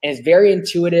device, and it's very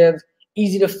intuitive,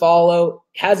 easy to follow,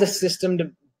 has a system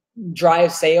to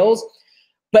drive sales.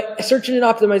 But search engine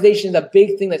optimization is a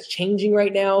big thing that's changing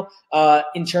right now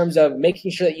in terms of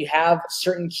making sure that you have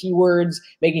certain keywords,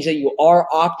 making sure that you are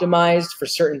optimized for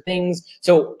certain things.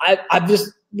 So I've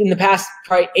just, in the past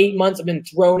probably 8 months, I've been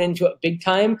thrown into it big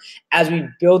time. As we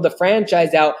build the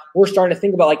franchise out, we're starting to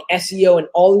think about like SEO in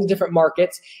all these different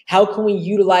markets. How can we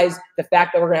utilize the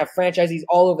fact that we're going to have franchisees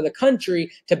all over the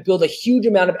country to build a huge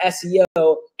amount of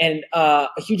SEO and a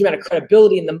huge amount of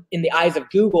credibility in the eyes of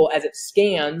Google as it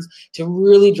scans to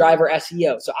really drive our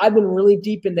SEO. So I've been really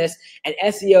deep in this, and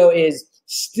SEO is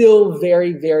still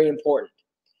very, very important.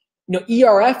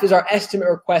 ERF is our estimate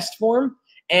request form,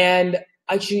 and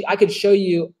actually, I could show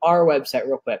you our website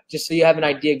real quick, just so you have an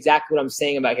idea exactly what I'm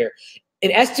saying about here. An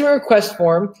estimate request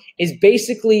form is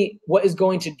basically what is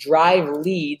going to drive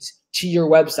leads to your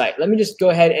website. Let me just go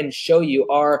ahead and show you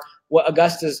what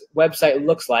Augusta's website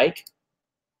looks like.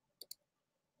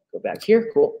 Go back here.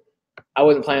 Cool. I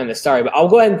wasn't planning on this, sorry, but I'll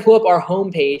go ahead and pull up our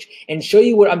homepage and show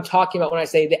you what I'm talking about when I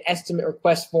say the estimate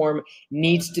request form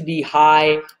needs to be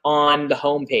high on the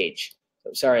homepage.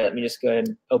 So sorry, let me just go ahead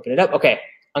and open it up. Okay.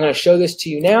 I'm going to show this to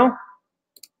you now. All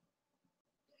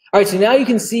right, so now you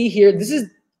can see here, this is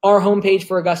our homepage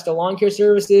for Augusta Lawn Care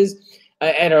Services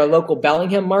at our local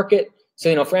Bellingham market. So,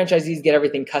 franchisees get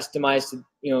everything customized,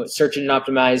 search engine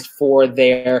optimized for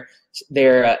their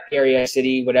area,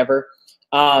 city, whatever.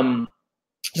 So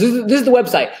this is the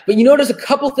website. But you notice a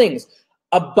couple things.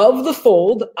 Above the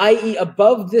fold, i.e.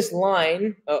 above this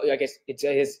line, oh, I guess it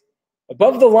is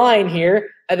Above the line here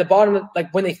at the bottom,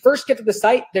 like when they first get to the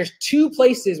site, there's 2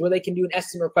 places where they can do an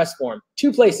estimate request form.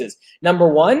 2 places. Number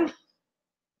 1,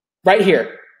 right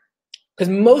here. Because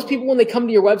most people, when they come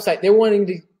to your website,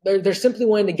 they're simply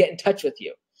wanting to get in touch with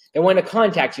you. They want to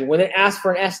contact you when they ask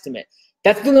for an estimate.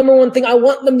 That's the number 1 thing I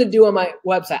want them to do on my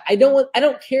website. I don't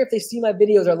care if they see my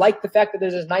videos or like the fact that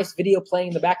there's this nice video playing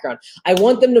in the background. I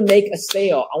want them to make a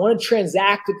sale. I want to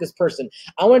transact with this person.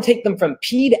 I want to take them from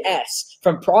P to S,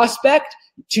 from prospect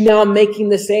to now making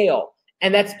the sale.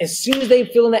 And that's as soon as they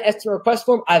fill in that estimate request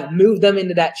form, I've moved them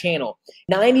into that channel.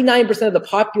 99% of the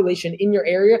population in your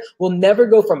area will never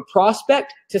go from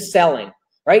prospect to selling.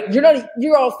 Right?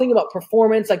 You're all thinking about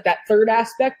performance, like that third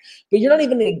aspect, but you're not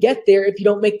even going to get there if you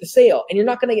don't make the sale. And you're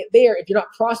not going to get there if you're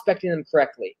not prospecting them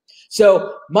correctly.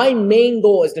 So my main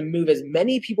goal is to move as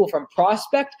many people from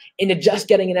prospect into just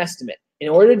getting an estimate. In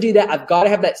order to do that, I've got to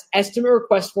have that estimate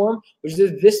request form, which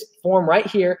is this form right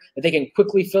here that they can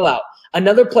quickly fill out.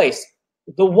 Another place,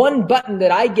 the one button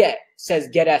that I get says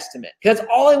get estimate, because that's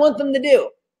all I want them to do.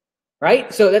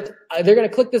 Right? So they're going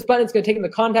to click this button. It's going to take them to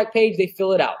the contact page. They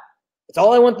fill it out. That's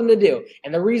all I want them to do.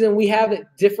 And the reason we have it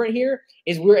different here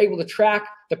is we're able to track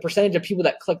the percentage of people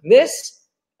that click this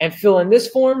and fill in this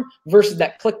form versus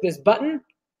that click this button.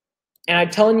 And I'm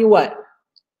telling you what,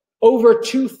 over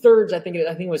 2/3, I think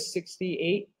it was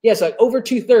 68. Yeah, so like over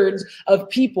 2/3 of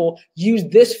people use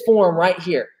this form right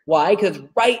here. Why? Because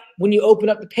right when you open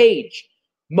up the page,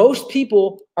 most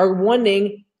people are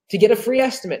wanting to get a free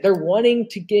estimate. They're wanting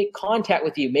to get contact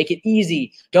with you. Make it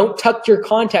easy. Don't tuck your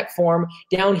contact form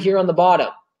down here on the bottom.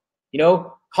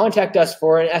 Contact us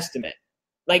for an estimate.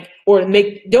 Don't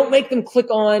make them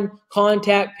click on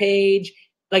contact page.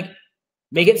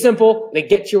 Make it simple. They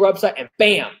get to your website and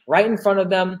bam, right in front of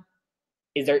them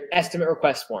is their estimate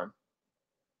request form.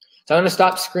 So I'm going to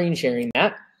stop screen sharing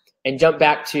that and jump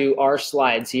back to our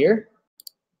slides here.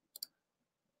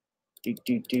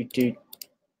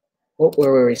 Oh,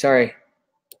 where were we? Sorry.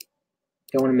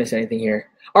 Don't want to miss anything here.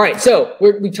 All right, so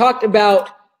we talked about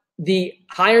the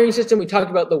hiring system. We talked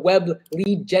about the web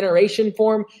lead generation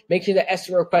form. Make sure the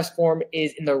estimate request form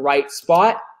is in the right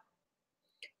spot.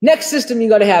 Next system you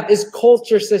got to have is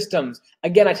culture systems.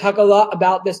 Again, I talk a lot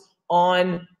about this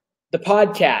on the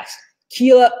podcast.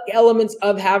 Key elements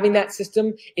of having that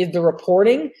system is the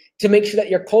reporting to make sure that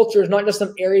your culture is not just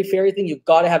some airy-fairy thing. You've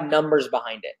got to have numbers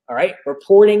behind it, all right?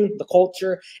 Reporting the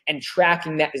culture and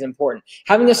tracking that is important.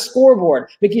 Having a scoreboard,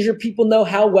 making sure people know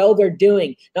how well they're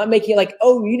doing, not making it like,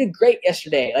 oh, you did great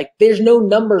yesterday. There's no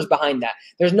numbers behind that.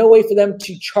 There's no way for them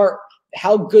to chart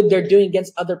how good they're doing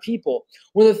against other people.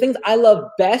 One of the things I love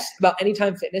best about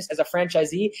Anytime Fitness as a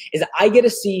franchisee is that I get to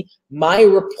see my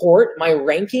report, my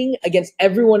ranking against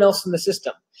everyone else in the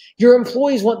system. Your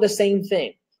employees want the same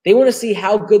thing. They want to see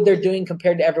how good they're doing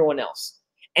compared to everyone else.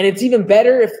 And it's even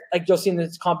better if, like you'll see in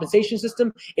this compensation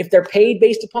system, if they're paid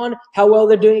based upon how well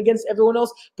they're doing against everyone else.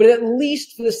 But at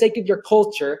least for the sake of your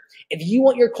culture, if you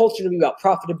want your culture to be about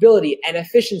profitability and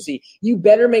efficiency, you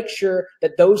better make sure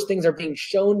that those things are being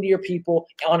shown to your people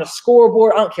on a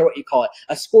scoreboard. I don't care what you call it,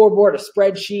 a scoreboard, a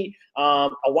spreadsheet, a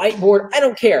whiteboard. I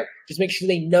don't care. Just make sure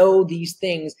they know these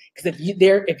things, because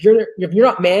if you're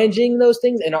not managing those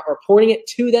things and not reporting it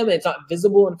to them and it's not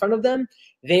visible in front of them,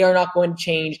 they are not going to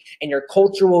change, and your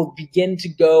culture will begin to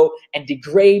go and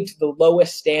degrade to the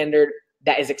lowest standard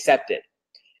that is accepted.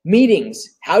 Meetings.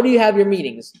 How do you have your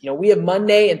meetings? We have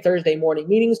Monday and Thursday morning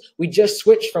meetings. We just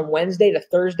switched from Wednesday to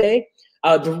Thursday.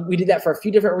 We did that for a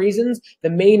few different reasons.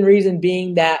 The main reason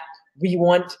being that we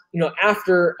want,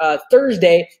 after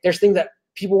Thursday, there's things that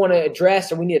people want to address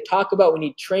or we need to talk about, we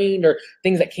need trained, or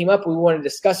things that came up we want to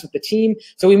discuss with the team.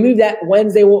 So we moved that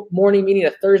Wednesday morning meeting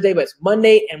to Thursday, but it's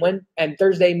Monday and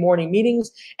Thursday morning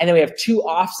meetings. And then we have 2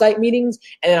 offsite meetings.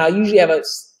 And then I'll usually have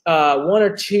 1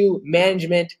 or 2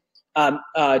 management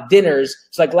dinners.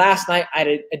 So like last night I had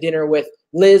a dinner with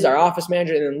Liz, our office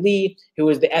manager, and then Lee, who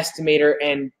was the estimator,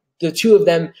 and the 2 of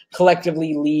them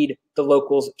collectively lead the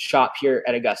locals shop here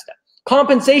at Augusta.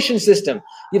 Compensation system.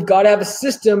 You've got to have a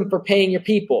system for paying your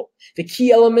people. The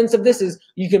key elements of this is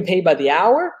you can pay by the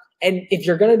hour. And if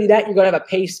you're going to do that, you're going to have a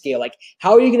pay scale. Like,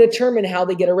 how are you going to determine how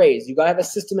they get a raise? You've got to have a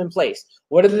system in place.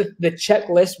 What are the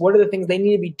checklists? What are the things they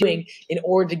need to be doing in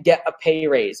order to get a pay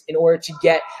raise, in order to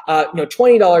get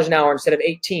 $20 an hour instead of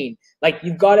 18? Like,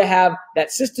 you've got to have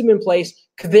that system in place,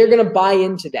 because they're going to buy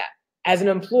into that. As an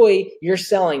employee, you're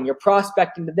selling, you're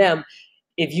prospecting to them.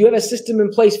 If you have a system in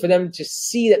place for them to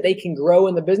see that they can grow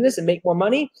in the business and make more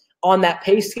money on that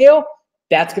pay scale,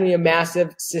 that's going to be a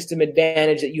massive system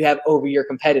advantage that you have over your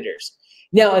competitors.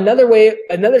 Now,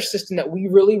 another system that we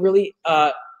really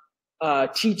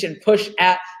teach and push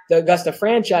at the Augusta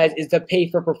franchise is the pay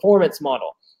for performance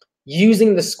model.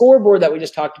 Using the scoreboard that we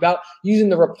just talked about, using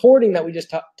the reporting that we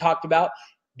just talked about,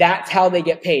 that's how they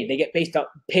get paid. They get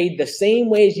paid the same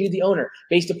way as you, the owner,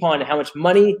 based upon how much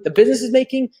money the business is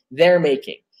making, they're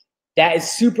making. That is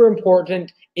super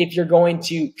important if you're going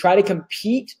to try to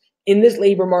compete in this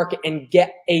labor market and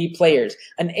get A players.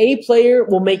 An A player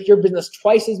will make your business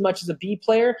twice as much as a B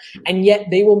player, and yet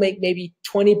they will make maybe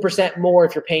 20% more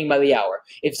if you're paying by the hour.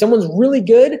 If someone's really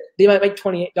good, they might make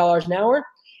 $28 an hour.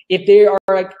 If they are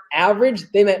like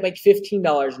average, they might make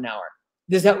 $15 an hour.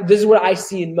 This is what I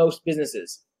see in most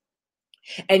businesses.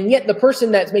 And yet the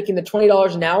person that's making the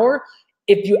 $20 an hour,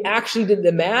 if you actually did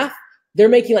the math, they're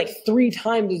making like 3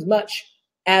 times as much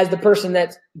as the person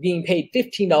that's being paid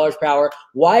 $15 per hour.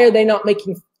 Why are they not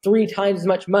making 3 times as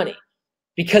much money?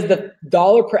 Because the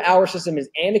dollar per hour system is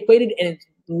antiquated, and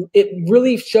it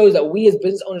really shows that we as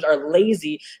business owners are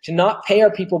lazy to not pay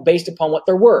our people based upon what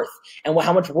they're worth and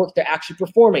how much work they're actually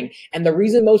performing. And the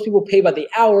reason most people pay by the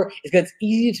hour is because it's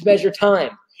easy to measure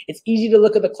time. It's easy to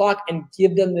look at the clock and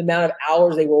give them the amount of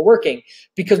hours they were working,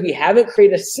 because we haven't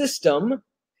created a system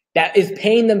that is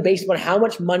paying them based on how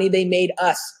much money they made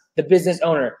us, the business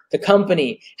owner, the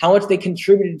company, how much they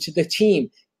contributed to the team.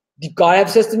 You've got to have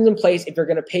systems in place if you're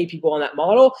going to pay people on that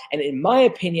model. And in my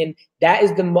opinion, that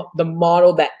is the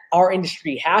model that our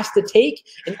industry has to take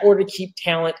in order to keep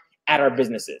talent at our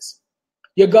businesses.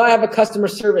 You got to have a customer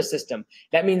service system.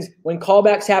 That means when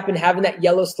callbacks happen, having that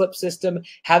yellow slip system,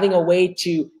 having a way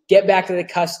to get back to the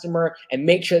customer and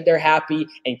make sure that they're happy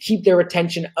and keep their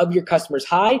retention of your customers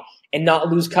high, and not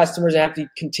lose customers and have to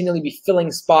continually be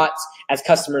filling spots as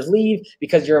customers leave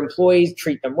because your employees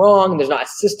treat them wrong. There's not a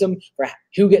system for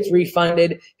who gets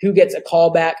refunded, who gets a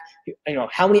callback,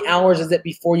 how many hours is it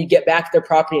before you get back to their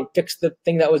property and fix the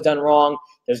thing that was done wrong.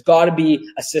 There's got to be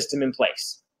a system in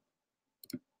place.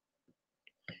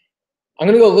 I'm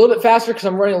going to go a little bit faster because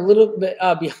I'm running a little bit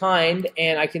behind,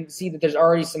 and I can see that there's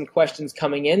already some questions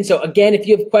coming in. So again, if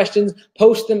you have questions,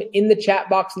 post them in the chat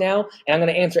box now, and I'm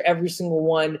going to answer every single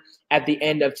one at the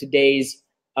end of today's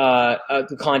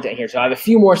content here. So I have a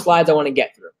few more slides I want to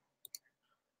get through.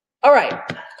 All right.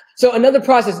 So another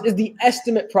process is the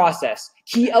estimate process.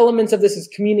 Key elements of this is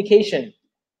communication.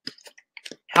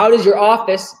 How does your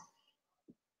office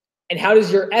and how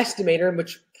does your estimator,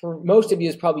 which for most of you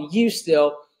is probably you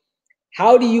still,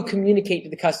 how do you communicate to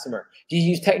the customer? Do you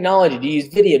use technology? Do you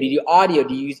use video? Do you do audio?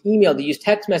 Do you use email? Do you use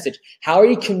text message? How are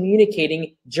you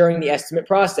communicating during the estimate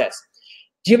process?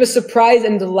 Do you have a surprise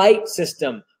and delight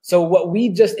system? So what we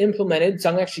just implemented, so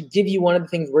I'm going to actually give you one of the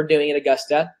things we're doing at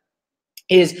Augusta,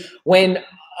 is when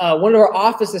one of our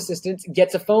office assistants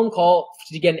gets a phone call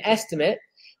to get an estimate,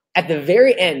 at the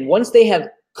very end, once they have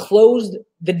closed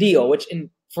the deal, which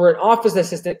for an office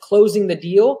assistant, closing the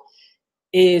deal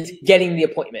is getting the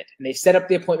appointment, and they set up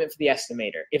the appointment for the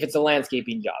estimator if it's a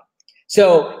landscaping job.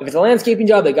 So if it's a landscaping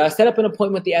job, they got to set up an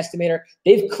appointment with the estimator.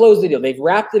 They've closed the deal. They've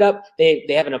wrapped it up. They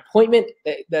have an appointment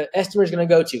that the estimator is going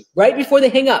to go to. Right before they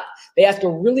hang up, they ask a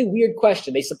really weird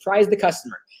question. They surprise the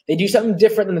customer. They do something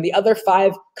different than the other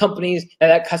 5 companies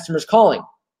that customer's calling.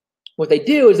 What they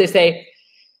do is they say,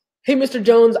 "Hey, Mr.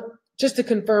 Jones, just to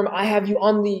confirm, I have you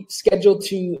on the schedule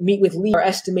to meet with Lee, our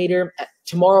estimator,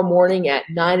 tomorrow morning at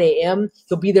 9 a.m.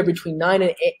 He'll be there between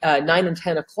 9 and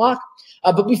 10 o'clock.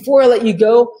 But before I let you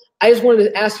go, I just wanted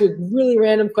to ask you a really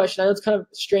random question. I know it's kind of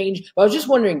strange, but I was just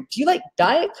wondering, do you like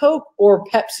Diet Coke or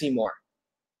Pepsi more?"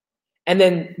 And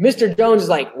then Mr. Jones is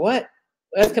like, "What?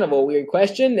 That's kind of a weird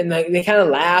question." And they kind of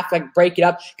laugh, like break it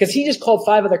up, because he just called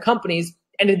 5 other companies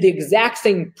and did the exact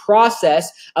same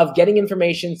process of getting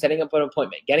information, setting up an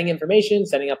appointment, getting information,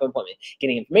 setting up an appointment,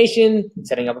 getting information,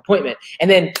 setting up an appointment.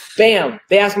 And then, bam,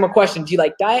 they ask him a question. Do you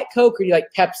like Diet Coke or do you like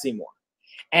Pepsi more?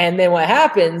 And then what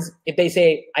happens if they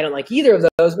say, "I don't like either of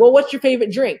those," well, what's your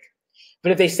favorite drink?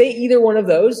 But if they say either one of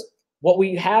those, what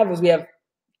we have is we have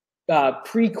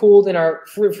pre-cooled in our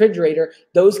refrigerator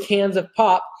those cans of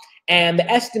pop, and the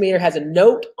estimator has a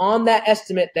note on that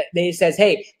estimate that they says,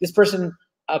 "Hey, this person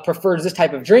prefers this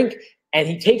type of drink," and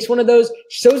he takes one of those,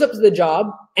 shows up to the job,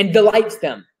 and delights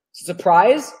them.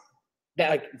 Surprise, that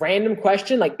like random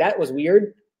question, like that was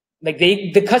weird. Like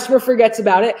the customer forgets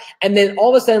about it, and then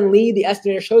all of a sudden Lee, the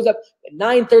estimator, shows up at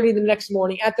 9:30 the next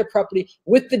morning at the property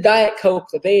with the Diet Coke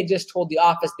that they had just told the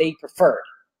office they preferred.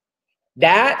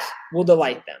 That will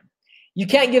delight them. You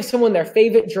can't give someone their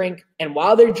favorite drink, and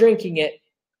while they're drinking it,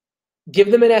 give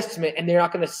them an estimate, and they're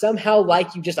not going to somehow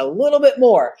like you just a little bit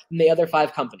more than the other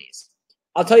 5 companies.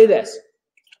 I'll tell you this.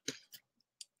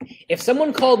 If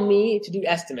someone called me to do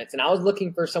estimates and I was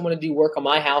looking for someone to do work on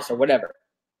my house or whatever,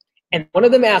 And one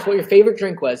of them asked what your favorite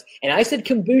drink was. And I said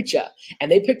kombucha. And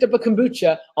they picked up a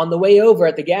kombucha on the way over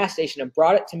at the gas station and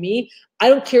brought it to me. I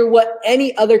don't care what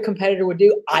any other competitor would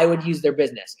do. I would use their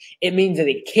business. It means that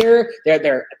they care.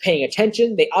 They're paying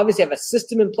attention. They obviously have a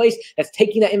system in place that's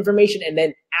taking that information and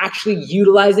then actually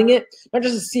utilizing it. Not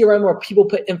just a CRM where people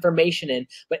put information in,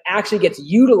 but actually gets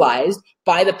utilized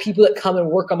by the people that come and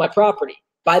work on my property.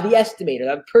 By the estimator,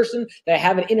 that person that I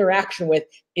have an interaction with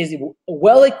is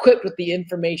well equipped with the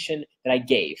information that I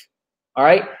gave. All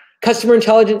right. Customer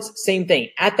intelligence, same thing.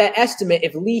 At that estimate,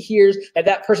 if Lee hears that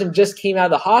that person just came out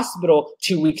of the hospital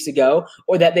 2 weeks ago,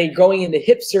 or that they're going into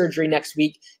hip surgery next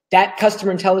week, that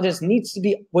customer intelligence needs to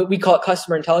be what we call it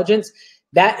customer intelligence.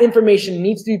 That information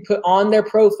needs to be put on their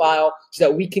profile so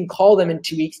that we can call them in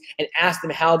 2 weeks and ask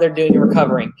them how they're doing and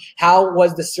recovering. How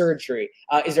was the surgery?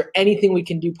 Is there anything we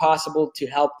can do possible to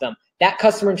help them? That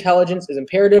customer intelligence is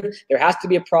imperative. There has to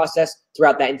be a process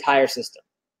throughout that entire system.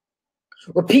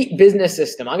 Repeat business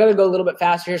system. I'm going to go a little bit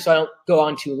faster here so I don't go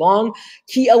on too long.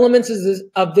 Key elements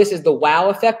of this is the WOW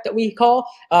effect that we call.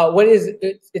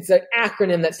 It's an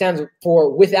acronym that stands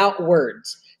for without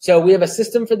words. So we have a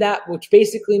system for that, which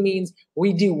basically means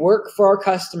we do work for our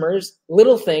customers,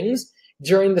 little things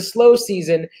during the slow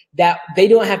season that they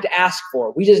don't have to ask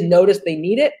for. We just notice they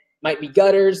need it. Might be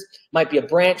gutters, might be a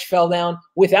branch fell down.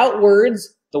 Without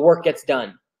words, the work gets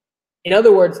done. In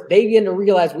other words, they begin to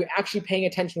realize we're actually paying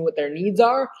attention to what their needs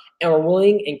are, and we're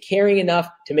willing and caring enough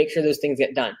to make sure those things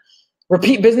get done.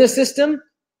 Repeat business system,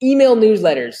 email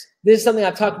newsletters. This is something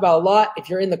I've talked about a lot. If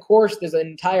you're in the course, there's an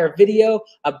entire video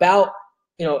about,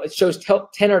 it shows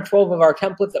 10 or 12 of our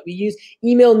templates that we use.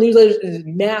 Email newsletters is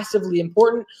massively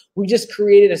important. We just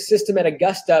created a system at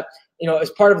Augusta,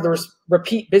 as part of the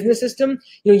repeat business system.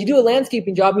 You do a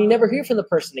landscaping job and you never hear from the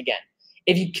person again.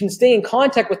 If you can stay in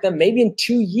contact with them, maybe in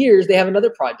 2 years they have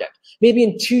another project. Maybe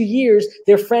in 2 years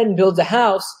their friend builds a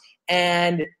house,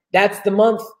 and that's the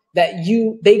month that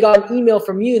they got an email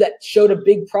from you that showed a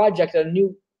big project, a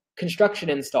new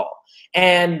construction install.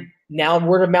 And now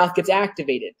word of mouth gets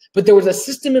activated. But there was a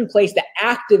system in place that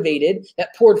activated,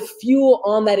 that poured fuel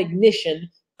on that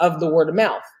ignition of the word of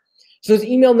mouth. So those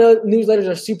email newsletters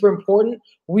are super important.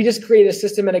 We just created a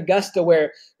system at Augusta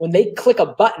where when they click a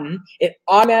button, it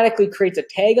automatically creates a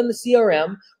tag on the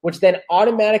CRM, which then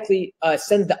automatically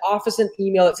sends the office an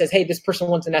email that says, hey, this person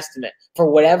wants an estimate for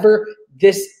whatever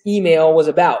this email was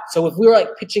about. So if we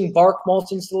were pitching bark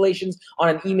mulch installations on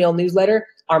an email newsletter,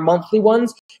 our monthly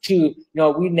ones to,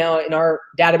 we now in our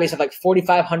database have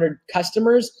 4,500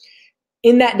 customers.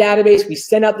 In that database, we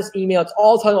send out this email. It's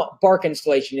all talking about bark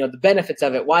installation, the benefits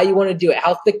of it, why you want to do it,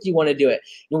 how thick you want to do it,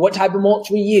 what type of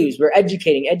mulch we use. We're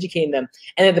educating them.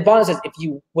 And at the bottom it says, if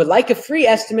you would like a free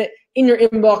estimate in your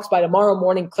inbox by tomorrow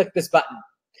morning, click this button.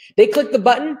 They click the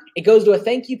button, it goes to a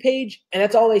thank you page, and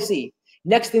that's all they see.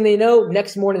 Next thing they know,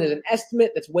 next morning there's an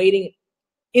estimate that's waiting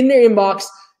in their inbox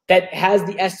that has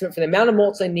the estimate for the amount of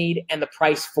mulch they need and the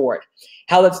price for it.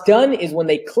 How that's done is when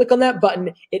they click on that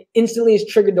button, it instantly is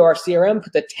triggered to our CRM,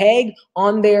 put the tag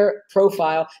on their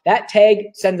profile. That tag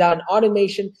sends out an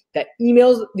automation that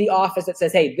emails the office that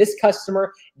says, hey, this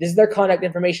customer, this is their contact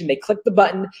information. They click the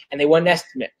button and they want an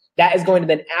estimate. That is going to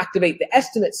then activate the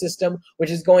estimate system,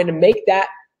 which is going to make that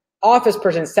office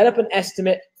person set up an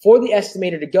estimate for the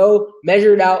estimator to go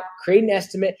measure it out, create an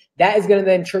estimate. That is going to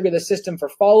then trigger the system for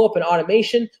follow-up and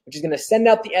automation, which is going to send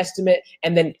out the estimate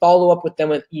and then follow up with them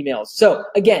with emails. So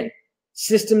again,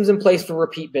 systems in place for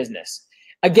repeat business.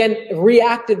 Again,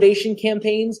 reactivation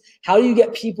campaigns. How do you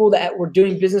get people that were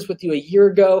doing business with you a year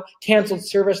ago, canceled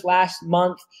service last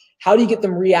month? How do you get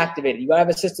them reactivated? You got to have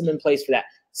a system in place for that.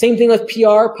 Same thing with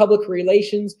PR, public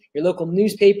relations, your local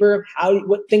newspaper.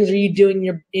 What things are you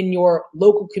doing in your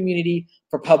local community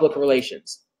for public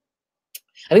relations?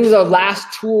 I think this is our last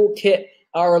toolkit,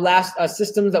 our last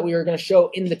systems that we are going to show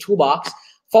in the toolbox.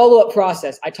 Follow-up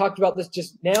process. I talked about this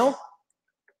just now.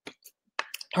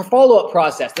 Our follow-up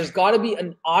process. There's got to be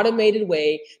an automated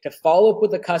way to follow up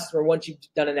with a customer once you've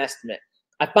done an estimate.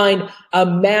 I find a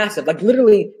massive,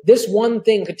 literally this one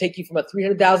thing could take you from a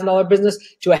 $300,000 business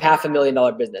to a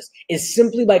 $500,000 business, is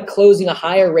simply by closing a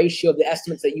higher ratio of the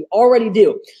estimates that you already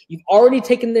do. You've already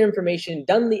taken their information,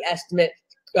 done the estimate,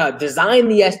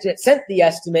 designed the estimate, sent the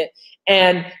estimate,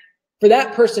 and for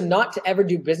that person not to ever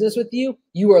do business with you,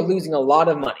 you are losing a lot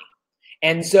of money.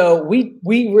 And so we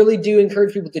really do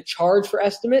encourage people to charge for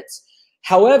estimates.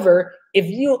 However, if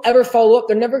you ever follow up,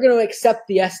 they're never going to accept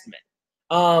the estimate.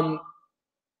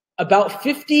 About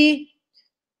 50,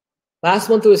 last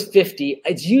month it was 50.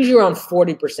 It's usually around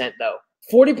 40% though.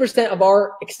 40% of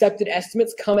our accepted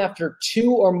estimates come after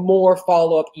 2 or more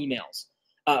follow-up emails.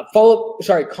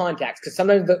 contacts, because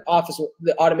sometimes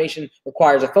the automation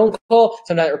requires a phone call,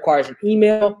 sometimes it requires an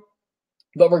email.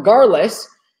 But regardless,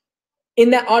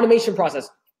 in that automation process,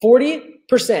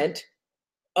 40%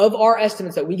 of our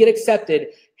estimates that we get accepted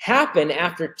happen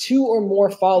after 2 or more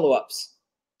follow-ups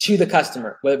to the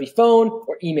customer, whether it be phone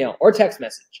or email or text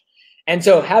message. And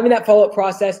so having that follow-up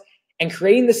process and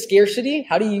creating the scarcity,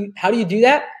 how do you do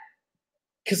that?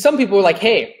 Because some people are like,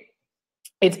 hey,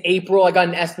 it's April, I got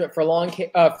an estimate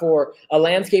for a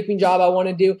landscaping job I want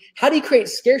to do. How do you create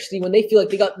scarcity when they feel like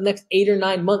they got the next 8 or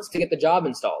 9 months to get the job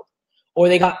installed? Or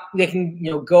they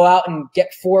can go out and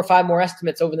get 4 or 5 more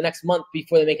estimates over the next month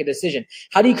before they make a decision.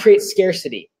 How do you create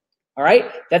scarcity? All right,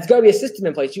 that's got to be a system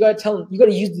in place. You got to tell them, you got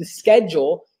to use the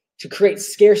schedule to create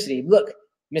scarcity. Look,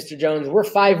 Mr. Jones, we're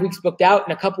 5 weeks booked out.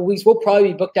 In a couple of weeks, we'll probably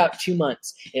be booked out 2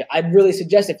 months. I'd really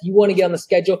suggest if you want to get on the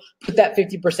schedule, put that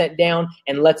 50% down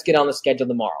and let's get on the schedule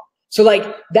tomorrow. So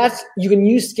you can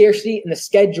use scarcity in the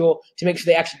schedule to make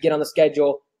sure they actually get on the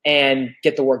schedule and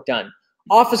get the work done.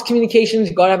 Office communications,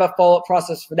 you got to have a follow-up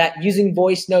process for that, using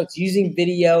voice notes, using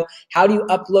video. How do you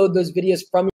upload those videos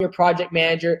from your project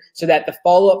manager so that the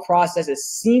follow-up process is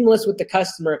seamless with the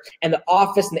customer and the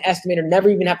office and the estimator never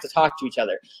even have to talk to each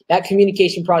other? That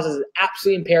communication process is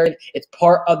absolutely imperative. It's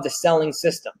part of the selling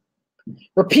system.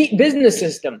 Repeat business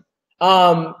system.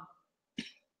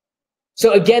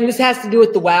 So again, this has to do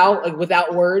with the wow, like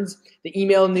without words, the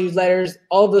email, newsletters,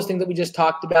 all of those things that we just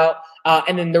talked about.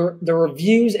 And then the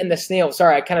reviews and the snail.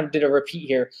 Sorry, I kind of did a repeat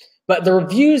here. But the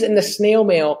reviews and the snail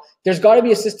mail, there's got to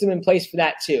be a system in place for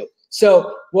that too.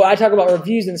 So what I talk about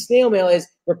reviews and snail mail is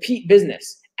repeat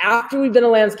business. After we've done a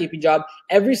landscaping job,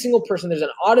 every single person, there's an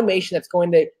automation that's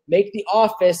going to make the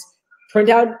office print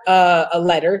out a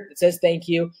letter that says thank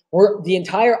you. The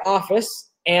entire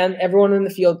office and everyone in the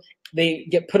field, they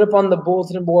get put up on the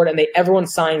bulletin board and everyone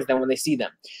signs them when they see them.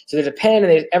 So there's a pen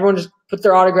and everyone just puts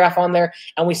their autograph on there,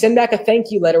 and we send back a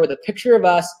thank you letter with a picture of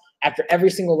us after every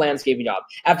single landscaping job.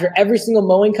 After every single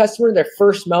mowing customer, their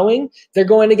first mowing, they're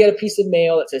going to get a piece of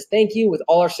mail that says thank you with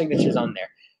all our signatures on there.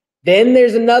 Then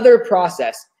there's another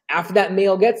process. After that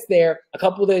mail gets there, a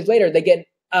couple of days later, they get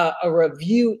a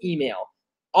review email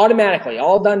automatically,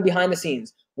 all done behind the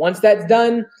scenes. Once that's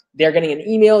done, they're getting an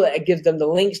email that gives them the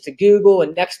links to Google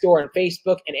and Nextdoor and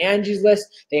Facebook and Angie's List.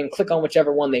 They can click on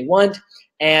whichever one they want.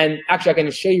 And actually, I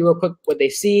can show you real quick what they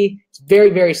see. It's very,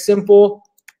 very simple.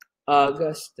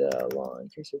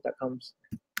 AugustaLawnCareService.com.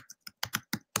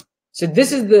 So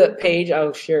this is the page.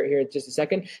 I'll share it here in just a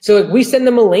second. So we send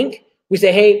them a link. We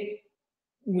say, hey,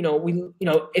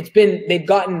 they've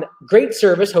gotten great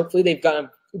service. Hopefully, they've gotten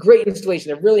great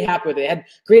installation. They're really happy with it. They had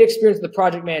great experience with the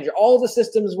project manager. All the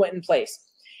systems went in place.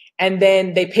 And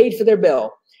then they paid for their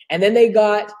bill. And then they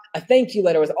got a thank you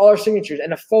letter with all our signatures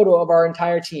and a photo of our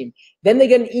entire team. Then they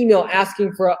get an email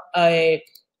asking for a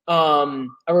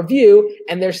review,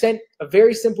 and they're sent a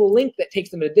very simple link that takes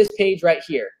them to this page right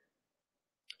here.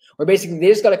 Where basically they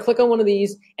just got to click on one of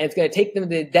these, and it's going to take them to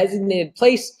the designated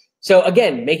place. So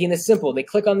again, making this simple, they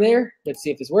click on there. Let's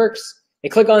see if this works. They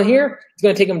click on here. It's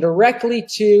going to take them directly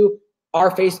to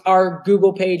our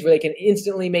Google page where they can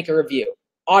instantly make a review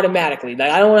automatically.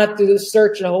 Like, I don't want to have to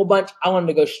search a whole bunch. I want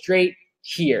them to go straight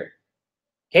here.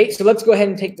 Okay, so let's go ahead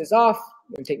and take this off.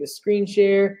 I'm going to take the screen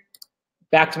share.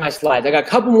 Back to my slides. I got a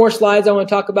couple more slides I want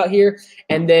to talk about here,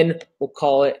 and then we'll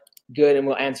call it good and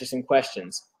we'll answer some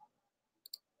questions.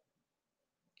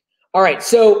 All right,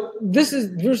 so this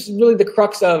is really the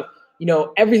crux of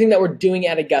everything that we're doing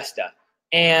at Augusta.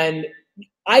 And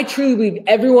I truly believe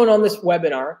everyone on this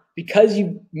webinar, because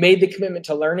you made the commitment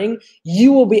to learning,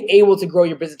 you will be able to grow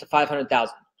your business to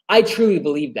 500,000. I truly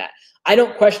believe that. I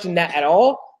don't question that at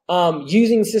all.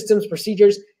 Using systems,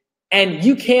 procedures, and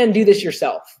you can do this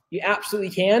yourself. You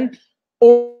absolutely can,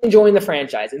 or join the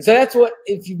franchise. And so that's what,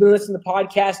 if you've been listening to the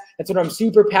podcast, that's what I'm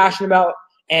super passionate about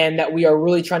and that we are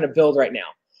really trying to build right now.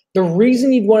 The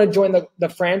reason you'd want to join the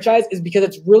franchise is because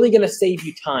it's really going to save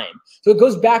you time. So it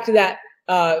goes back to that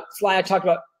slide I talked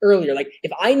about earlier. Like,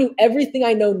 if I knew everything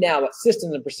I know now about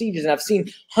systems and procedures, and I've seen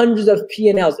hundreds of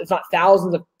P&Ls, if not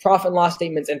thousands of profit and loss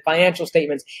statements and financial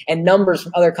statements and numbers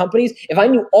from other companies, if I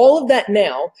knew all of that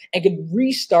now and could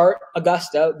restart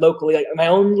Augusta locally, like my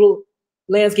own little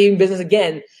landscaping business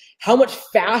again, how much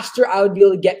faster I would be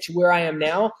able to get to where I am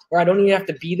now, where I don't even have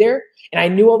to be there, and I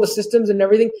knew all the systems and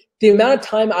everything, the amount of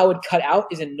time I would cut out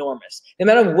is enormous. The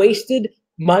amount of wasted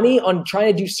money on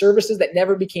trying to do services that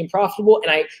never became profitable,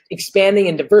 and I expanding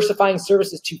and diversifying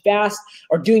services too fast,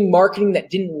 or doing marketing that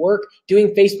didn't work,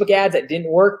 doing Facebook ads that didn't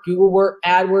work, Google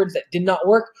AdWords that did not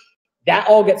work, that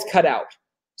all gets cut out.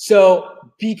 So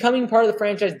becoming part of the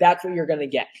franchise, that's what you're going to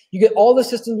get. You get all the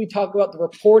systems we talk about, the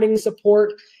reporting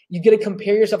support. You get to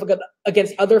compare yourself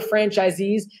against other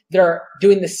franchisees that are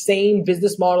doing the same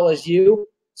business model as you.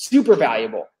 Super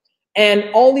valuable. And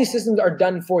all these systems are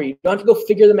done for you. You don't have to go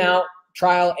figure them out,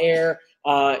 trial, error,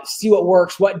 see what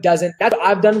works, what doesn't. That's what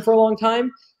I've done for a long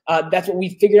time. That's what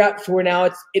we figured out for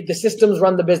now. The systems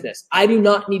run the business. I do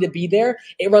not need to be there.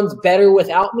 It runs better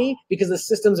without me because the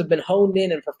systems have been honed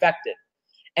in and perfected.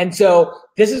 And so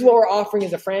this is what we're offering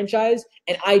as a franchise.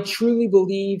 And I truly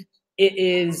believe it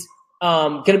is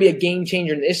going to be a game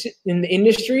changer in the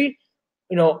industry.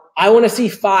 You know, I want to see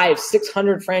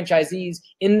 500-600 franchisees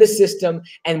in the system,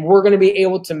 and we're going to be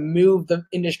able to move the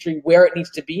industry where it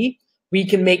needs to be. We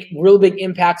can make real big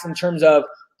impacts in terms of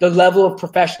the level of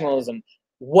professionalism,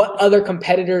 what other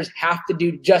competitors have to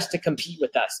do just to compete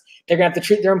with us. They're going to have to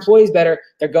treat their employees better.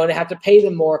 They're going to have to pay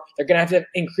them more. They're going to have to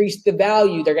increase the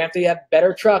value. They're going to have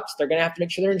better trucks. They're going to have to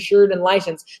make sure they're insured and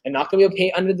licensed. They're not going to be able to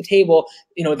pay under the table.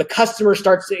 You know, the customer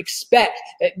starts to expect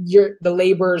that the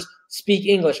laborers speak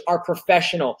English, are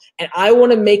professional. And I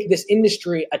want to make this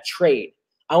industry a trade.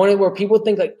 I want it where people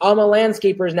think like, oh, I'm a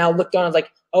landscaper is now looked on as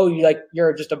like, oh,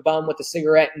 you're just a bum with a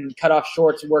cigarette and cut off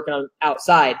shorts working on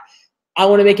outside. I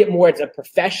want to make it more, it's a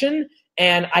profession.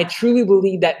 And I truly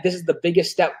believe that this is the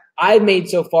biggest step I've made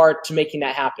so far to making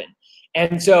that happen.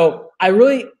 And so I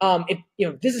really,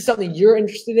 if this is something you're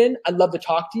interested in, I'd love to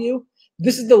talk to you.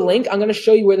 This is the link. I'm going to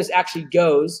show you where this actually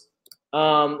goes.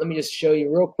 Let me just show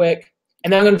you real quick.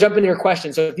 And then I'm going to jump into your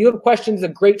questions. So if you have questions, it's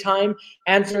a great time.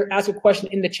 Ask a question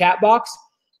in the chat box.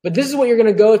 But this is what you're going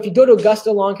to go. If you go to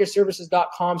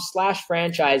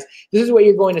AugustaLawnCareServices.com/franchise, this is what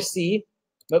you're going to see.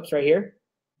 Oops, right here.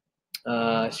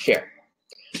 Share.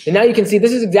 And now you can see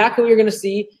this is exactly what you're going to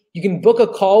see. You can book a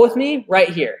call with me right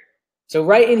here. So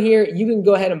right in here, you can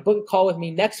go ahead and book a call with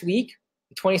me next week,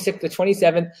 the 26th to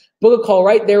 27th. Book a call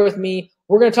right there with me.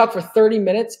 We're going to talk for 30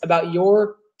 minutes about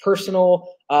your personal,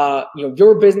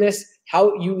 your business,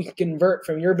 how you can convert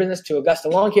from your business to Augusta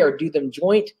Lawn Care or do them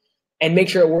joint and make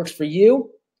sure it works for you.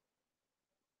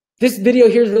 This video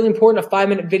here is really important, a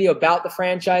 5-minute video about the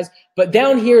franchise. But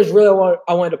down here is really what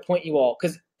I wanted to point you all,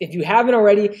 because if you haven't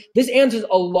already, this answers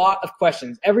a lot of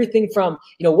questions. Everything from,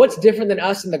 what's different than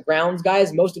us and the grounds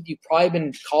guys? Most of you probably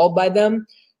been called by them.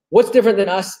 What's different than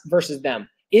us versus them?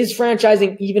 Is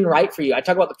franchising even right for you? I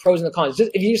talk about the pros and the cons. If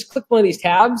you just click one of these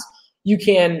tabs, you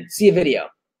can see a video.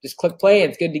 Just click play and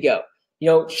it's good to go.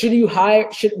 When should you hire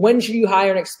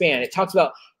and expand? It talks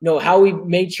about, how we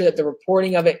made sure that the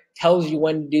reporting of it tells you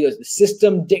when to do this. The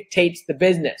system dictates the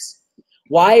business.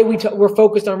 Why we're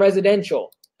focused on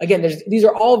residential. Again, these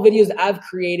are all videos that I've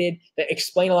created that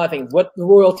explain a lot of things. What the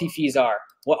royalty fees are,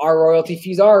 what our royalty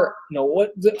fees are,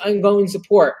 what the ongoing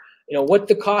support, what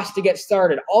the cost to get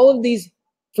started. All of these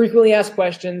frequently asked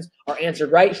questions are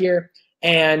answered right here.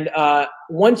 And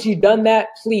once you've done that,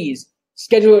 please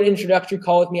schedule an introductory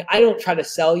call with me. I don't try to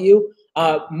sell you.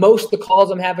 Most of the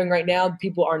calls I'm having right now,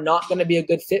 people are not going to be a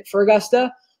good fit for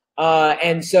Augusta.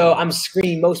 And so I'm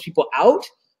screening most people out.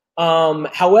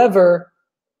 However,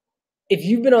 if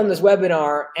you've been on this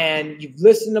webinar and you've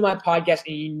listened to my podcast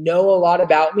and you know a lot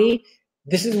about me,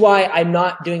 this is why I'm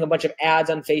not doing a bunch of ads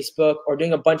on Facebook or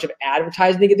doing a bunch of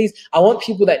advertising to get these. I want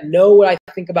people that know what I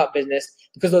think about business,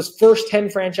 because those first 10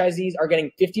 franchisees are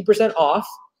getting 50% off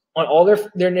on all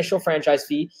their initial franchise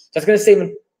fee. That's going to save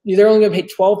them. They're only going to pay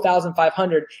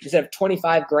 $12,500 instead of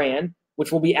 $25,000,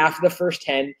 which will be after the first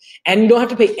 10. And you don't have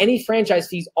to pay any franchise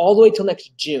fees all the way till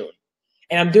next June.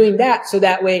 And I'm doing that so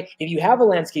that way, if you have a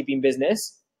landscaping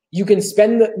business, you can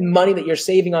spend the money that you're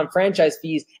saving on franchise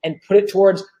fees and put it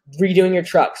towards redoing your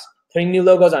trucks, putting new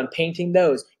logos on, painting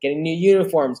those, getting new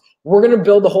uniforms. We're going to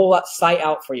build the whole site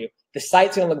out for you. The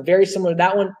site's going to look very similar to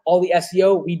that one. All the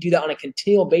SEO, we do that on a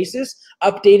continual basis,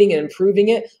 updating and improving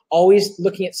it, always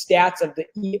looking at stats of the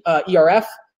ERF,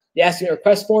 the estimate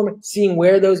request form, seeing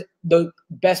where the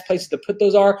best places to put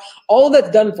those are. All of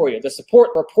that's done for you. The support,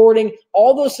 reporting,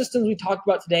 all those systems we talked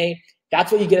about today, that's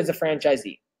what you get as a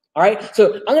franchisee. All right,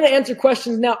 so I'm going to answer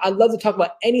questions now. I'd love to talk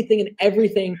about anything and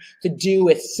everything to do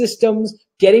with systems,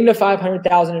 getting to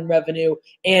 500,000 in revenue.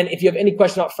 And if you have any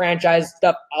questions about franchise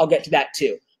stuff, I'll get to that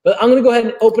too. But I'm going to go ahead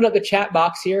and open up the chat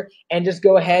box here and just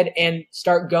go ahead and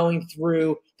start going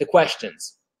through the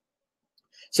questions.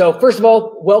 So first of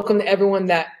all, welcome to everyone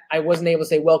that I wasn't able to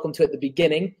say welcome to at the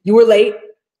beginning. You were late,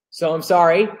 so I'm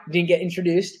sorry you didn't get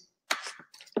introduced.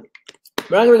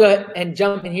 But I'm going to go ahead and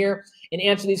jump in here and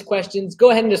answer these questions.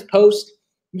 Go ahead and just post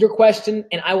your question,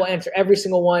 and I will answer every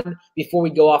single one before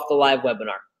we go off the live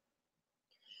webinar.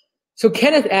 So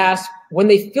Kenneth asked, when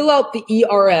they fill out the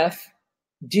ERF,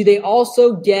 do they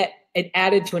also get it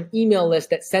added to an email list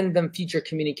that sends them future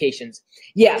communications.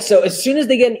 Yeah, so as soon as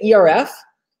they get an ERF,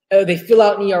 they fill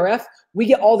out an ERF, we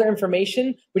get all their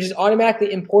information, which is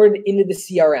automatically imported into the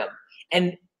CRM.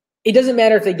 And it doesn't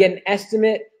matter if they get an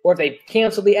estimate or if they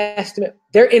cancel the estimate,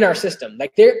 they're in our system.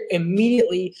 Like they're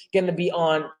immediately going to be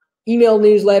on email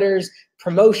newsletters,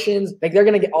 promotions, like they're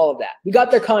going to get all of that. We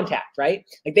got their contact, right?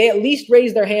 Like they at least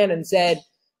raised their hand and said,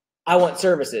 I want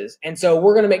services. And so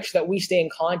we're going to make sure that we stay in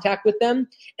contact with them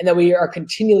and that we are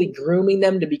continually grooming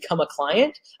them to become a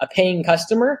client, a paying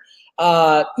customer.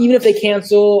 Even if they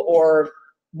cancel or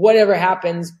whatever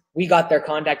happens, we got their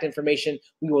contact information.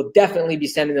 We will definitely be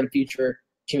sending them future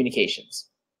communications.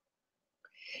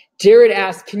 Jared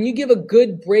asks, can you give a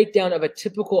good breakdown of a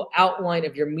typical outline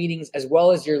of your meetings as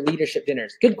well as your leadership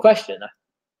dinners? Good question.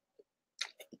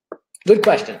 Good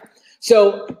question.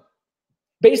 So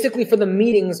basically for the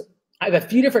meetings, I have a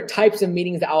few different types of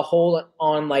meetings that I'll hold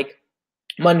on like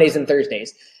Mondays and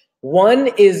Thursdays. One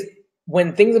is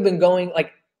when things have been going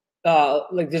like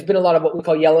there's been a lot of what we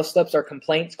call yellow slips or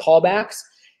complaints, callbacks.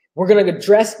 We're going to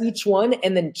address each one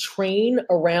and then train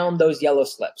around those yellow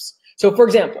slips. So for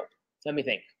example, let me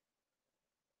think.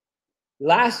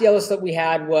 Last yellow slip we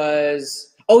had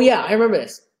was, oh yeah, I remember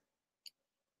this.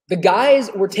 The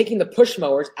guys were taking the push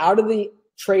mowers out of the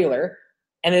trailer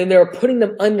and then they were putting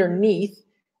them underneath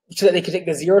so that they could take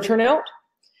the zero turn out.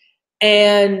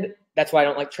 And that's why I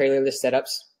don't like trailerless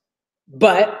setups.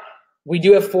 But we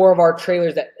do have four of our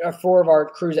crews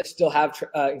that still have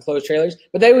enclosed trailers.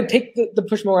 But they would take the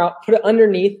push mower out, put it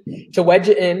underneath to wedge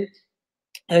it in, and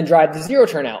then drive the zero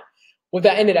turn out. What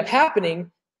that ended up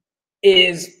happening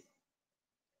is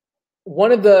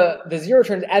one of the zero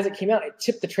turns, as it came out, it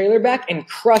tipped the trailer back and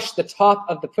crushed the top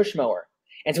of the push mower.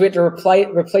 And so we had to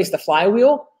replace the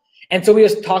flywheel. And so we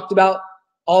just talked about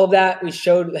all of that. We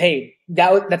showed, hey,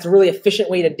 that's a really efficient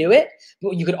way to do it.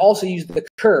 But you could also use the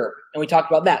curb, and we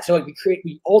talked about that. So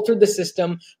we altered the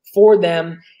system for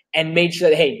them and made sure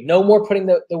that, hey, no more putting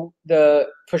the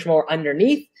push mower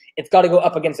underneath. It's got to go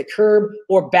up against the curb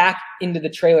or back into the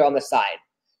trailer on the side.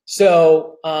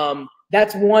 So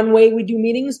that's one way we do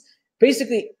meetings.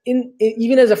 Basically,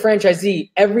 even as a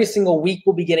franchisee, every single week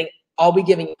I'll be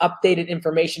giving updated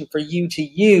information for you to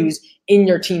use in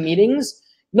your team meetings.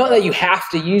 Not that you have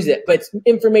to use it, but it's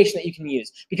information that you can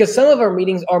use. Because some of our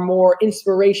meetings are more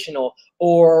inspirational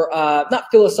or not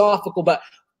philosophical, but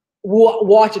we'll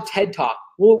watch a TED Talk.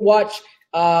 We'll watch,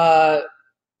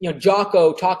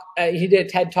 Jocko talk. He did a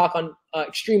TED Talk on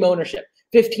extreme ownership,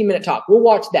 15-minute talk. We'll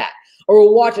watch that. Or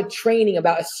we'll watch a training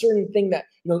about a certain thing that,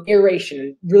 aeration,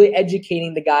 and really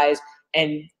educating the guys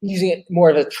and using it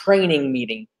more as a training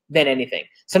meeting than anything.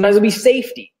 Sometimes it'll be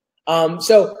safety.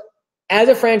 So as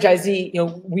a franchisee,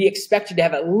 we expect you to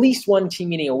have at least one team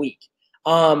meeting a week.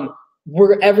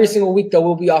 Every single week, though,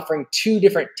 we'll be offering 2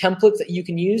 different templates that you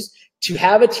can use to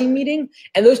have a team meeting.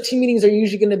 And those team meetings are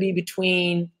usually going to be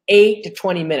between 8 to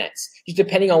 20 minutes, just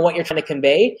depending on what you're trying to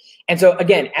convey. And so,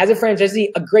 again, as a franchisee,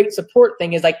 a great support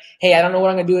thing is like, hey, I don't know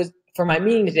what I'm going to do for my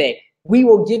meeting today. We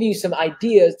will give you some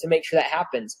ideas to make sure that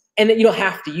happens. And that you don't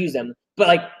have to use them.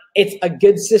 But, it's a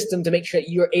good system to make sure that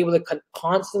you're able to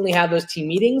constantly have those team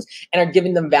meetings and are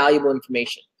giving them valuable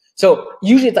information. So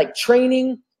usually it's like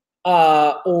training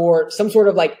or some sort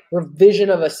of revision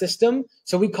of a system.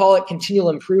 So we call it continual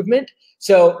improvement.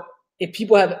 So if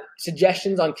people have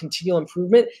suggestions on continual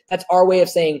improvement, that's our way of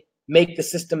saying make the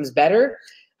systems better.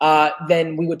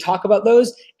 Then we would talk about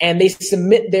those, and they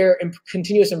submit their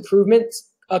continuous improvements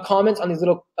comments on these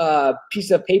little pieces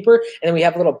of paper, and then we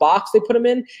have a little box they put them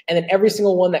in, and then every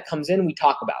single one that comes in we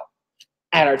talk about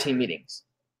at our team meetings.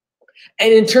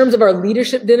 And in terms of our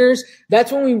leadership dinners,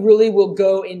 that's when we really will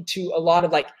go into a lot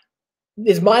of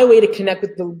is my way to connect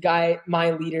with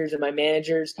my leaders and my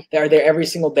managers that are there every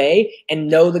single day and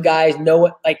know the guys, know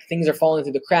what things are falling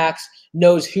through the cracks,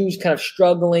 knows who's kind of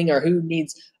struggling or who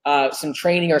needs some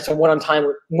training or some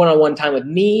one-on-one time with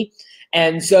me.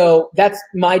 And so that's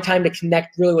my time to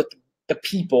connect really with the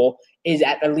people, is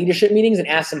at the leadership meetings and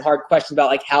ask some hard questions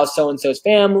about how's so-and-so's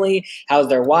family, how's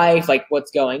their wife,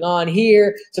 what's going on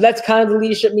here. So that's kind of the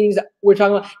leadership meetings that we're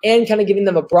talking about, and kind of giving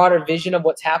them a broader vision of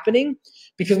what's happening,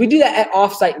 because we do that at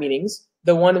offsite meetings,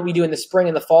 the one that we do in the spring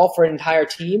and the fall for an entire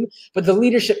team. But the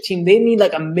leadership team, they need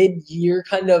a mid-year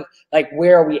kind of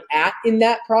where are we at in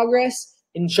that progress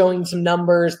and showing some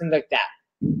numbers, things like that.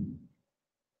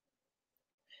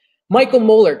 Michael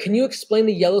Moeller, can you explain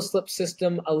the yellow slip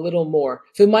system a little more?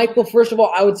 So Michael, first of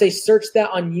all, I would say search that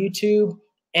on YouTube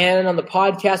and on the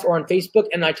podcast or on Facebook,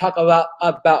 and I talk about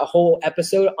a whole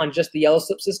episode on just the yellow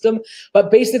slip system.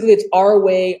 But basically, it's our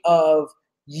way of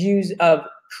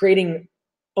creating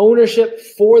ownership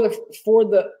for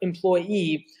the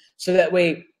employee, so that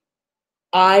way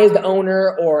I, as the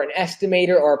owner or an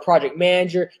estimator or a project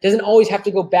manager, doesn't always have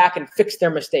to go back and fix their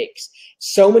mistakes.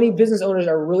 So many business owners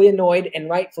are really annoyed, and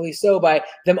rightfully so, by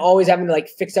them always having to like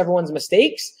fix everyone's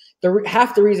mistakes.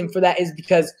 Half the reason for that is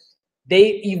because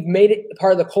you've made it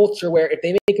part of the culture where if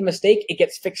they make a mistake, it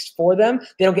gets fixed for them.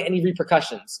 They don't get any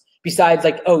repercussions besides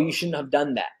like, oh, you shouldn't have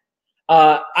done that.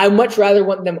 I much rather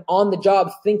want them on the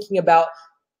job thinking about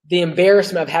the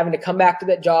embarrassment of having to come back to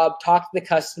that job, talk to the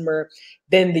customer.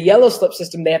 Then the yellow slip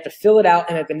system, they have to fill it out,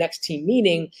 and at the next team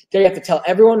meeting, they have to tell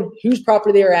everyone whose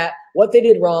property they were at, what they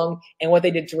did wrong, and what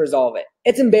they did to resolve it.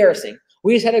 It's embarrassing.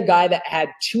 We just had a guy that had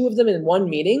 2 of them in one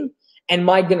meeting, and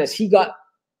my goodness, he got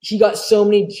so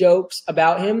many jokes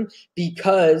about him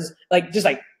because just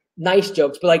nice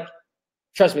jokes, but like,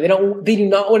 trust me, they do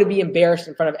not want to be embarrassed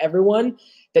in front of everyone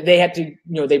that they had to,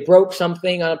 they broke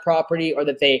something on a property, or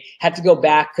that they had to go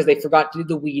back because they forgot to do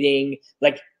the weeding.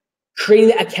 Like, creating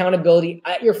the accountability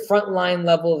at your frontline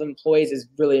level of employees is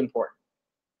really important.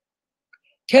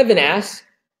 Kevin asks,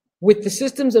 with the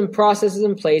systems and processes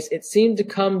in place, it seemed to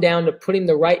come down to putting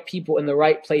the right people in the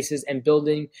right places and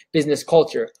building business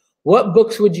culture. What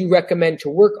books would you recommend to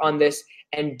work on this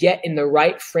and get in the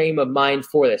right frame of mind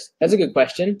for this? That's a good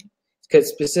question, because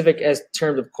specific as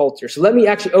terms of culture. So let me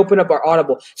actually open up our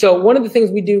Audible. So one of the things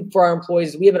we do for our employees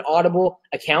is we have an Audible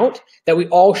account that we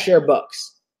all share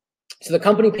books. So the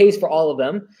company pays for all of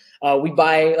them. We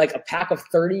buy like a pack of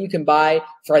 30 you can buy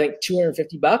for, I think,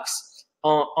 $250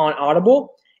 on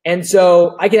Audible. And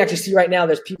so I can actually see right now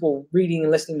there's people reading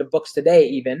and listening to books today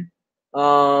even.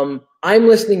 I'm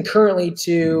listening currently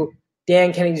to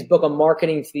Dan Kennedy's book on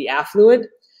marketing to the affluent.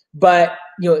 But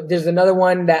there's another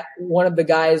one that one of the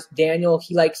guys, Daniel,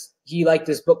 he liked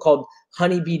this book called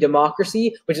Honeybee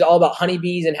Democracy, which is all about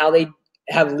honeybees and how they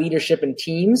have leadership in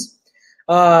teams.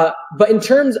 But in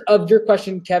terms of your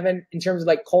question, Kevin, in terms of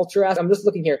like culture, I'm just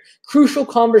looking here. Crucial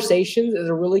Conversations is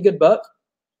a really good book.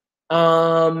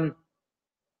 That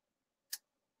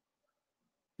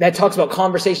talks about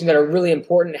conversations that are really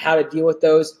important, how to deal with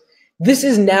those. This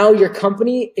Is Now Your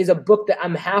Company is a book that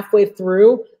I'm halfway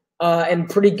through. And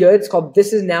pretty good. It's called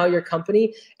This Is Now Your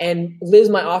Company. And Liz,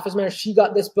 my office manager, she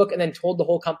got this book and then told the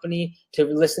whole company to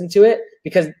listen to it,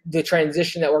 because the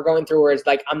transition that we're going through where it's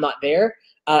like, I'm not there,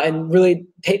 and really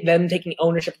them taking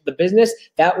ownership of the business.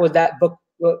 That book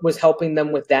was helping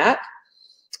them with that.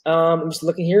 I'm just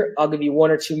looking here. I'll give you 1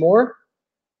 or 2 more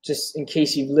just in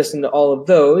case you've listened to all of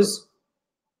those.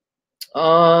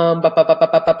 Culture.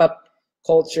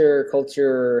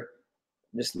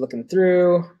 I'm just looking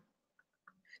through.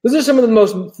 Those are some of the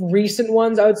most recent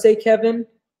ones, I would say, Kevin.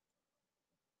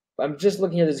 I'm just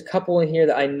looking here. There's a couple in here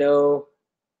that I know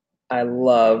I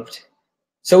loved.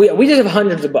 So we just have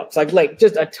hundreds of books, like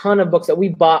just a ton of books that we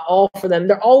bought all for them.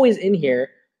 They're always in here.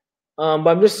 But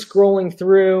I'm just scrolling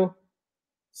through,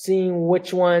 seeing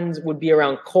which ones would be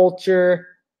around culture.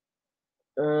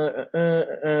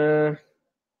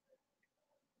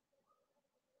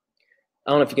 I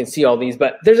don't know if you can see all these,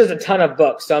 but there's just a ton of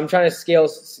books. So I'm trying to scale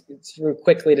through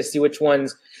quickly to see which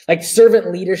ones, like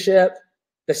Servant Leadership,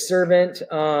 The Servant,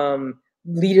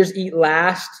 Leaders Eat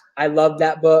Last. I love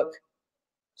that book.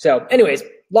 So anyways,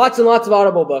 lots and lots of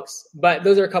Audible books, but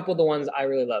those are a couple of the ones I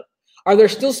really love. Are there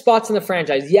still spots in the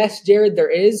franchise? Yes, Jared,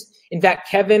 there is. In fact,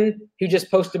 Kevin, who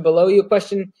just posted below you a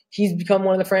question, he's become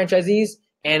one of the franchisees,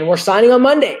 and we're signing on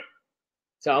Monday.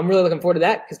 So I'm really looking forward to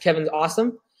that because Kevin's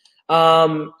awesome.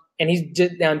 And he's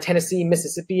just down Tennessee,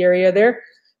 Mississippi area there.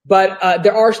 But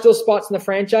there are still spots in the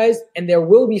franchise, and there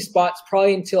will be spots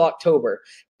probably until October,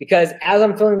 because as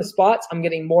I'm filling the spots, I'm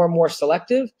getting more and more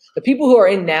selective. The people who are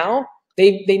in now,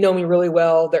 they know me really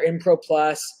well. They're in Pro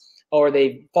Plus, or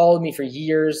they followed me for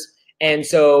years. And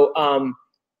so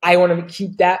I want to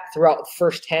keep that throughout the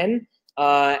first 10.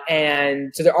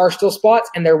 And so there are still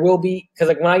spots, and there will be, because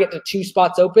like when I get to 2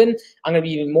 spots open, I'm going to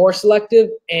be even more selective.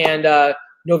 And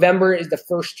November is the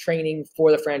first training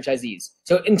for the franchisees.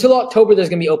 So until October, there's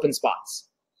going to be open spots.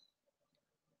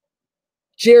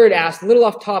 Jared asked, a little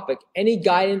off topic, any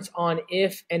guidance on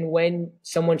if and when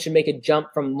someone should make a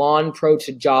jump from lawn pro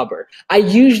to jobber? I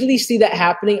usually see that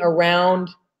happening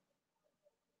around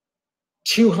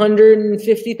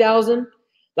 250,000.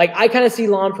 Like I kind of see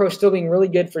lawn pro still being really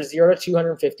good for 0 to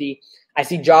 250. I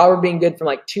see jobber being good from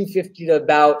like 250 to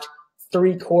about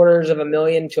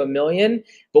 $750,000 to $1 million.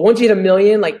 But once you hit $1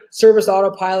 million, like Service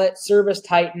Autopilot, Service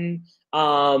Titan,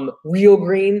 Real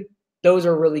Green, those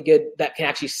are really good that can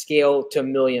actually scale to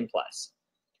 $1 million plus.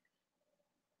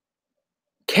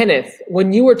 Kenneth,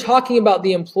 when you were talking about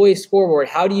the employee scoreboard,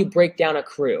 how do you break down a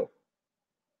crew?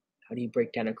 How do you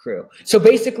break down a crew? So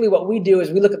basically what we do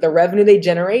is we look at the revenue they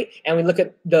generate, and we look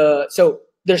at so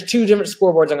there's two different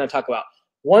scoreboards I'm going to talk about.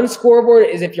 One scoreboard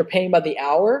is if you're paying by the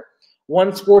hour.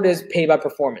 One scoreboard is paid by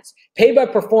performance. Paid by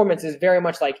performance is very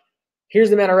much like, here's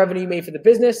the amount of revenue you made for the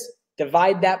business,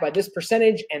 divide that by this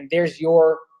percentage, and there's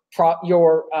your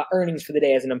earnings for the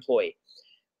day as an employee.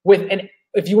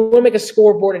 If you want to make a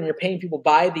scoreboard and you're paying people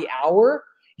by the hour,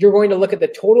 you're going to look at the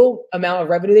total amount of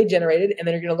revenue they generated, and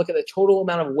then you're going to look at the total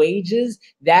amount of wages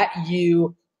that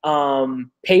you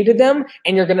pay to them,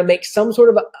 and you're going to make some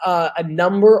sort of a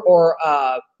number or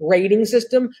a rating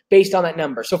system based on that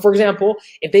number. So, for example,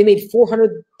 if they made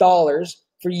 $400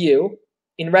 for you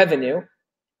in revenue,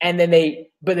 and then you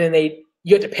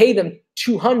have to pay them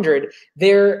 $200,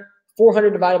 their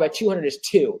 400 divided by 200 is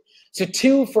 2. So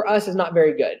 2 for us is not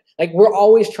very good. Like, we're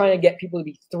always trying to get people to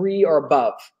be 3 or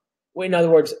above. In other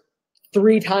words,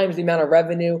 3 times the amount of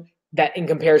revenue that in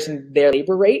comparison to their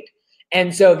labor rate.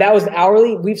 And so that was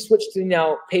hourly. We've switched to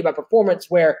now pay by performance,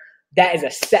 where that is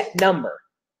a set number.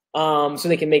 So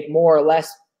they can make more or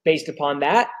less based upon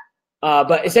that.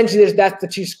 But essentially that's the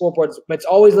 2 scoreboards. But it's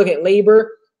always looking at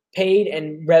labor paid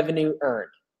and revenue earned.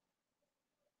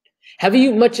 Have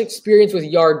you much experience with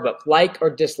Yardbook, like or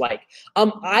dislike?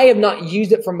 I have not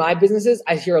used it for my businesses.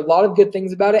 I hear a lot of good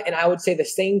things about it, and I would say the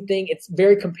same thing. It's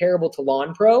very comparable to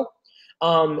Lawn Pro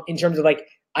in terms of, like,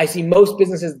 I see most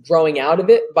businesses growing out of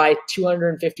it by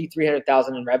 250,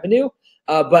 300,000 in revenue.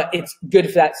 But it's good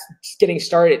for that getting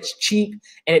started. It's cheap,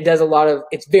 and it does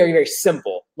it's very, very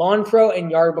simple. Lawn Pro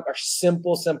and Yardbook are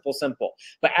simple, simple, simple.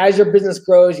 But as your business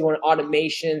grows, you want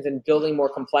automations and building more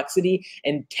complexity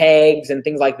and tags and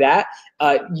things like that.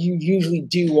 You usually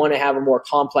do want to have a more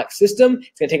complex system.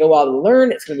 It's going to take a while to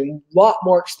learn. It's going to be a lot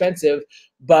more expensive.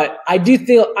 But I do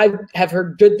feel I have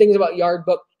heard good things about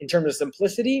Yardbook in terms of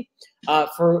simplicity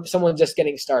for someone just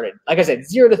getting started. Like I said,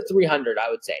 0 to 300,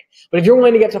 I would say. But if you're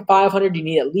willing to get to 500, you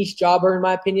need at least Jobber, in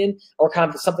my opinion, or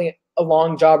kind of something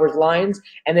along Jobber's lines.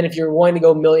 And then if you're willing to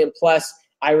go million plus,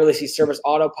 I really see Service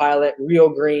Autopilot, Real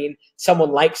Green,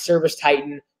 someone like Service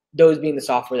Titan, those being the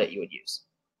software that you would use.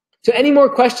 So any more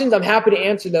questions, I'm happy to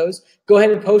answer those. Go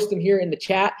ahead and post them here in the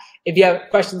chat. If you have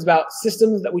questions about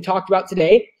systems that we talked about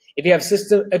today, if you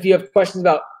have questions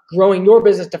about growing your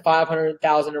business to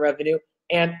 500,000 in revenue,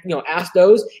 and ask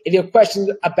those. If you have questions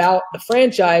about the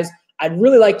franchise, I'd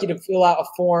really like you to fill out a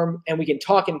form and we can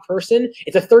talk in person.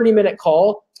 It's a 30-minute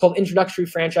call. It's called Introductory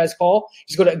Franchise Call.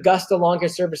 Just go to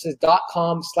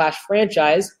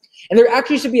AugustaLawnCareServices.com/franchise. And there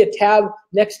actually should be a tab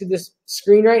next to this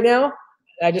screen right now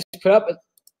that I just put up.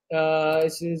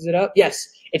 Is it up? Yes.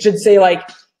 It should say, like,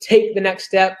 take the next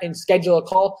step and schedule a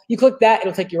call. You click that,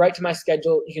 it'll take you right to my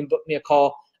schedule. You can book me a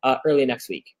call early next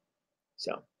week.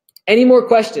 So, any more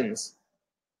questions?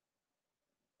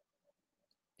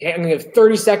 Okay, I'm going to give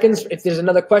 30 seconds. If there's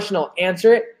another question, I'll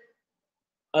answer it.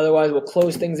 Otherwise, we'll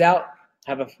close things out.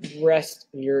 Have a rest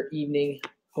of your evening.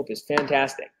 Hope it's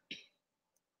fantastic.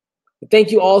 But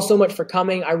thank you all so much for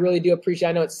coming. I really do appreciate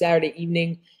it. I know it's Saturday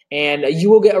evening, and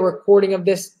you will get a recording of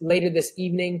this later this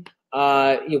evening.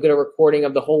 You'll get a recording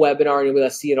of the whole webinar, and you'll be able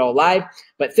to see it all live.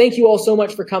 But thank you all so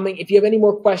much for coming. If you have any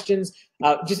more questions,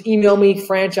 just email me,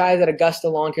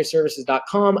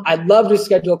 franchise@AugustaLawnCareServices.com. I'd love to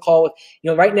schedule a call with,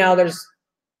 right now there's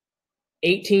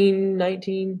 18,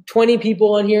 19, 20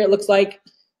 people on here, it looks like.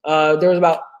 There was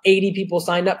about 80 people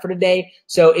signed up for today.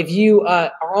 So if you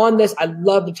are on this, I'd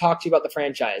love to talk to you about the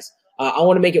franchise. I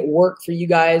want to make it work for you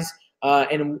guys.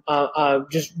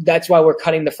 Just that's why we're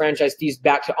cutting the franchise fees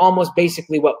back to almost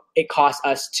basically what it costs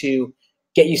us to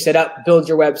get you set up, build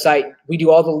your website. We do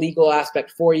all the legal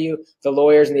aspect for you. The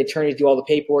lawyers and the attorneys do all the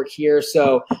paperwork here.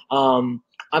 So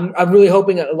I'm really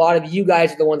hoping that a lot of you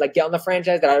guys are the ones that get on the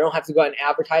franchise, that I don't have to go out and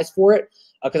advertise for it,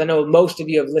 because I know most of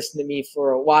you have listened to me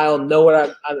for a while, know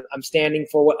what I'm standing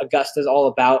for, what Augusta is all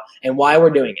about, and why we're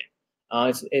doing it.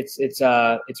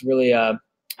 It's really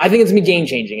I think it's gonna be game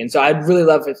changing, and so I'd really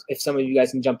love if some of you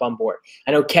guys can jump on board.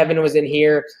 I know Kevin was in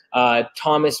here,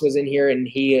 Thomas was in here, and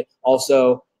he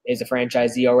also is a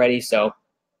franchisee already. So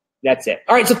that's it.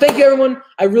 All right. So thank you, everyone.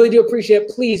 I really do appreciate it.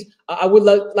 Please, I would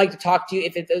like to talk to you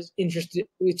if it is interested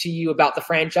to you about the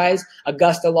franchise.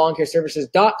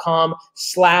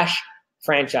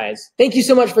 AugustaLawnCareServices.com/franchise. Thank you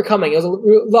so much for coming. It was a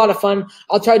lot of fun.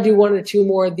 I'll try to do 1 or 2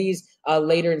 more of these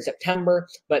later in September.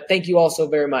 But thank you all so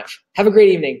very much. Have a great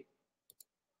evening.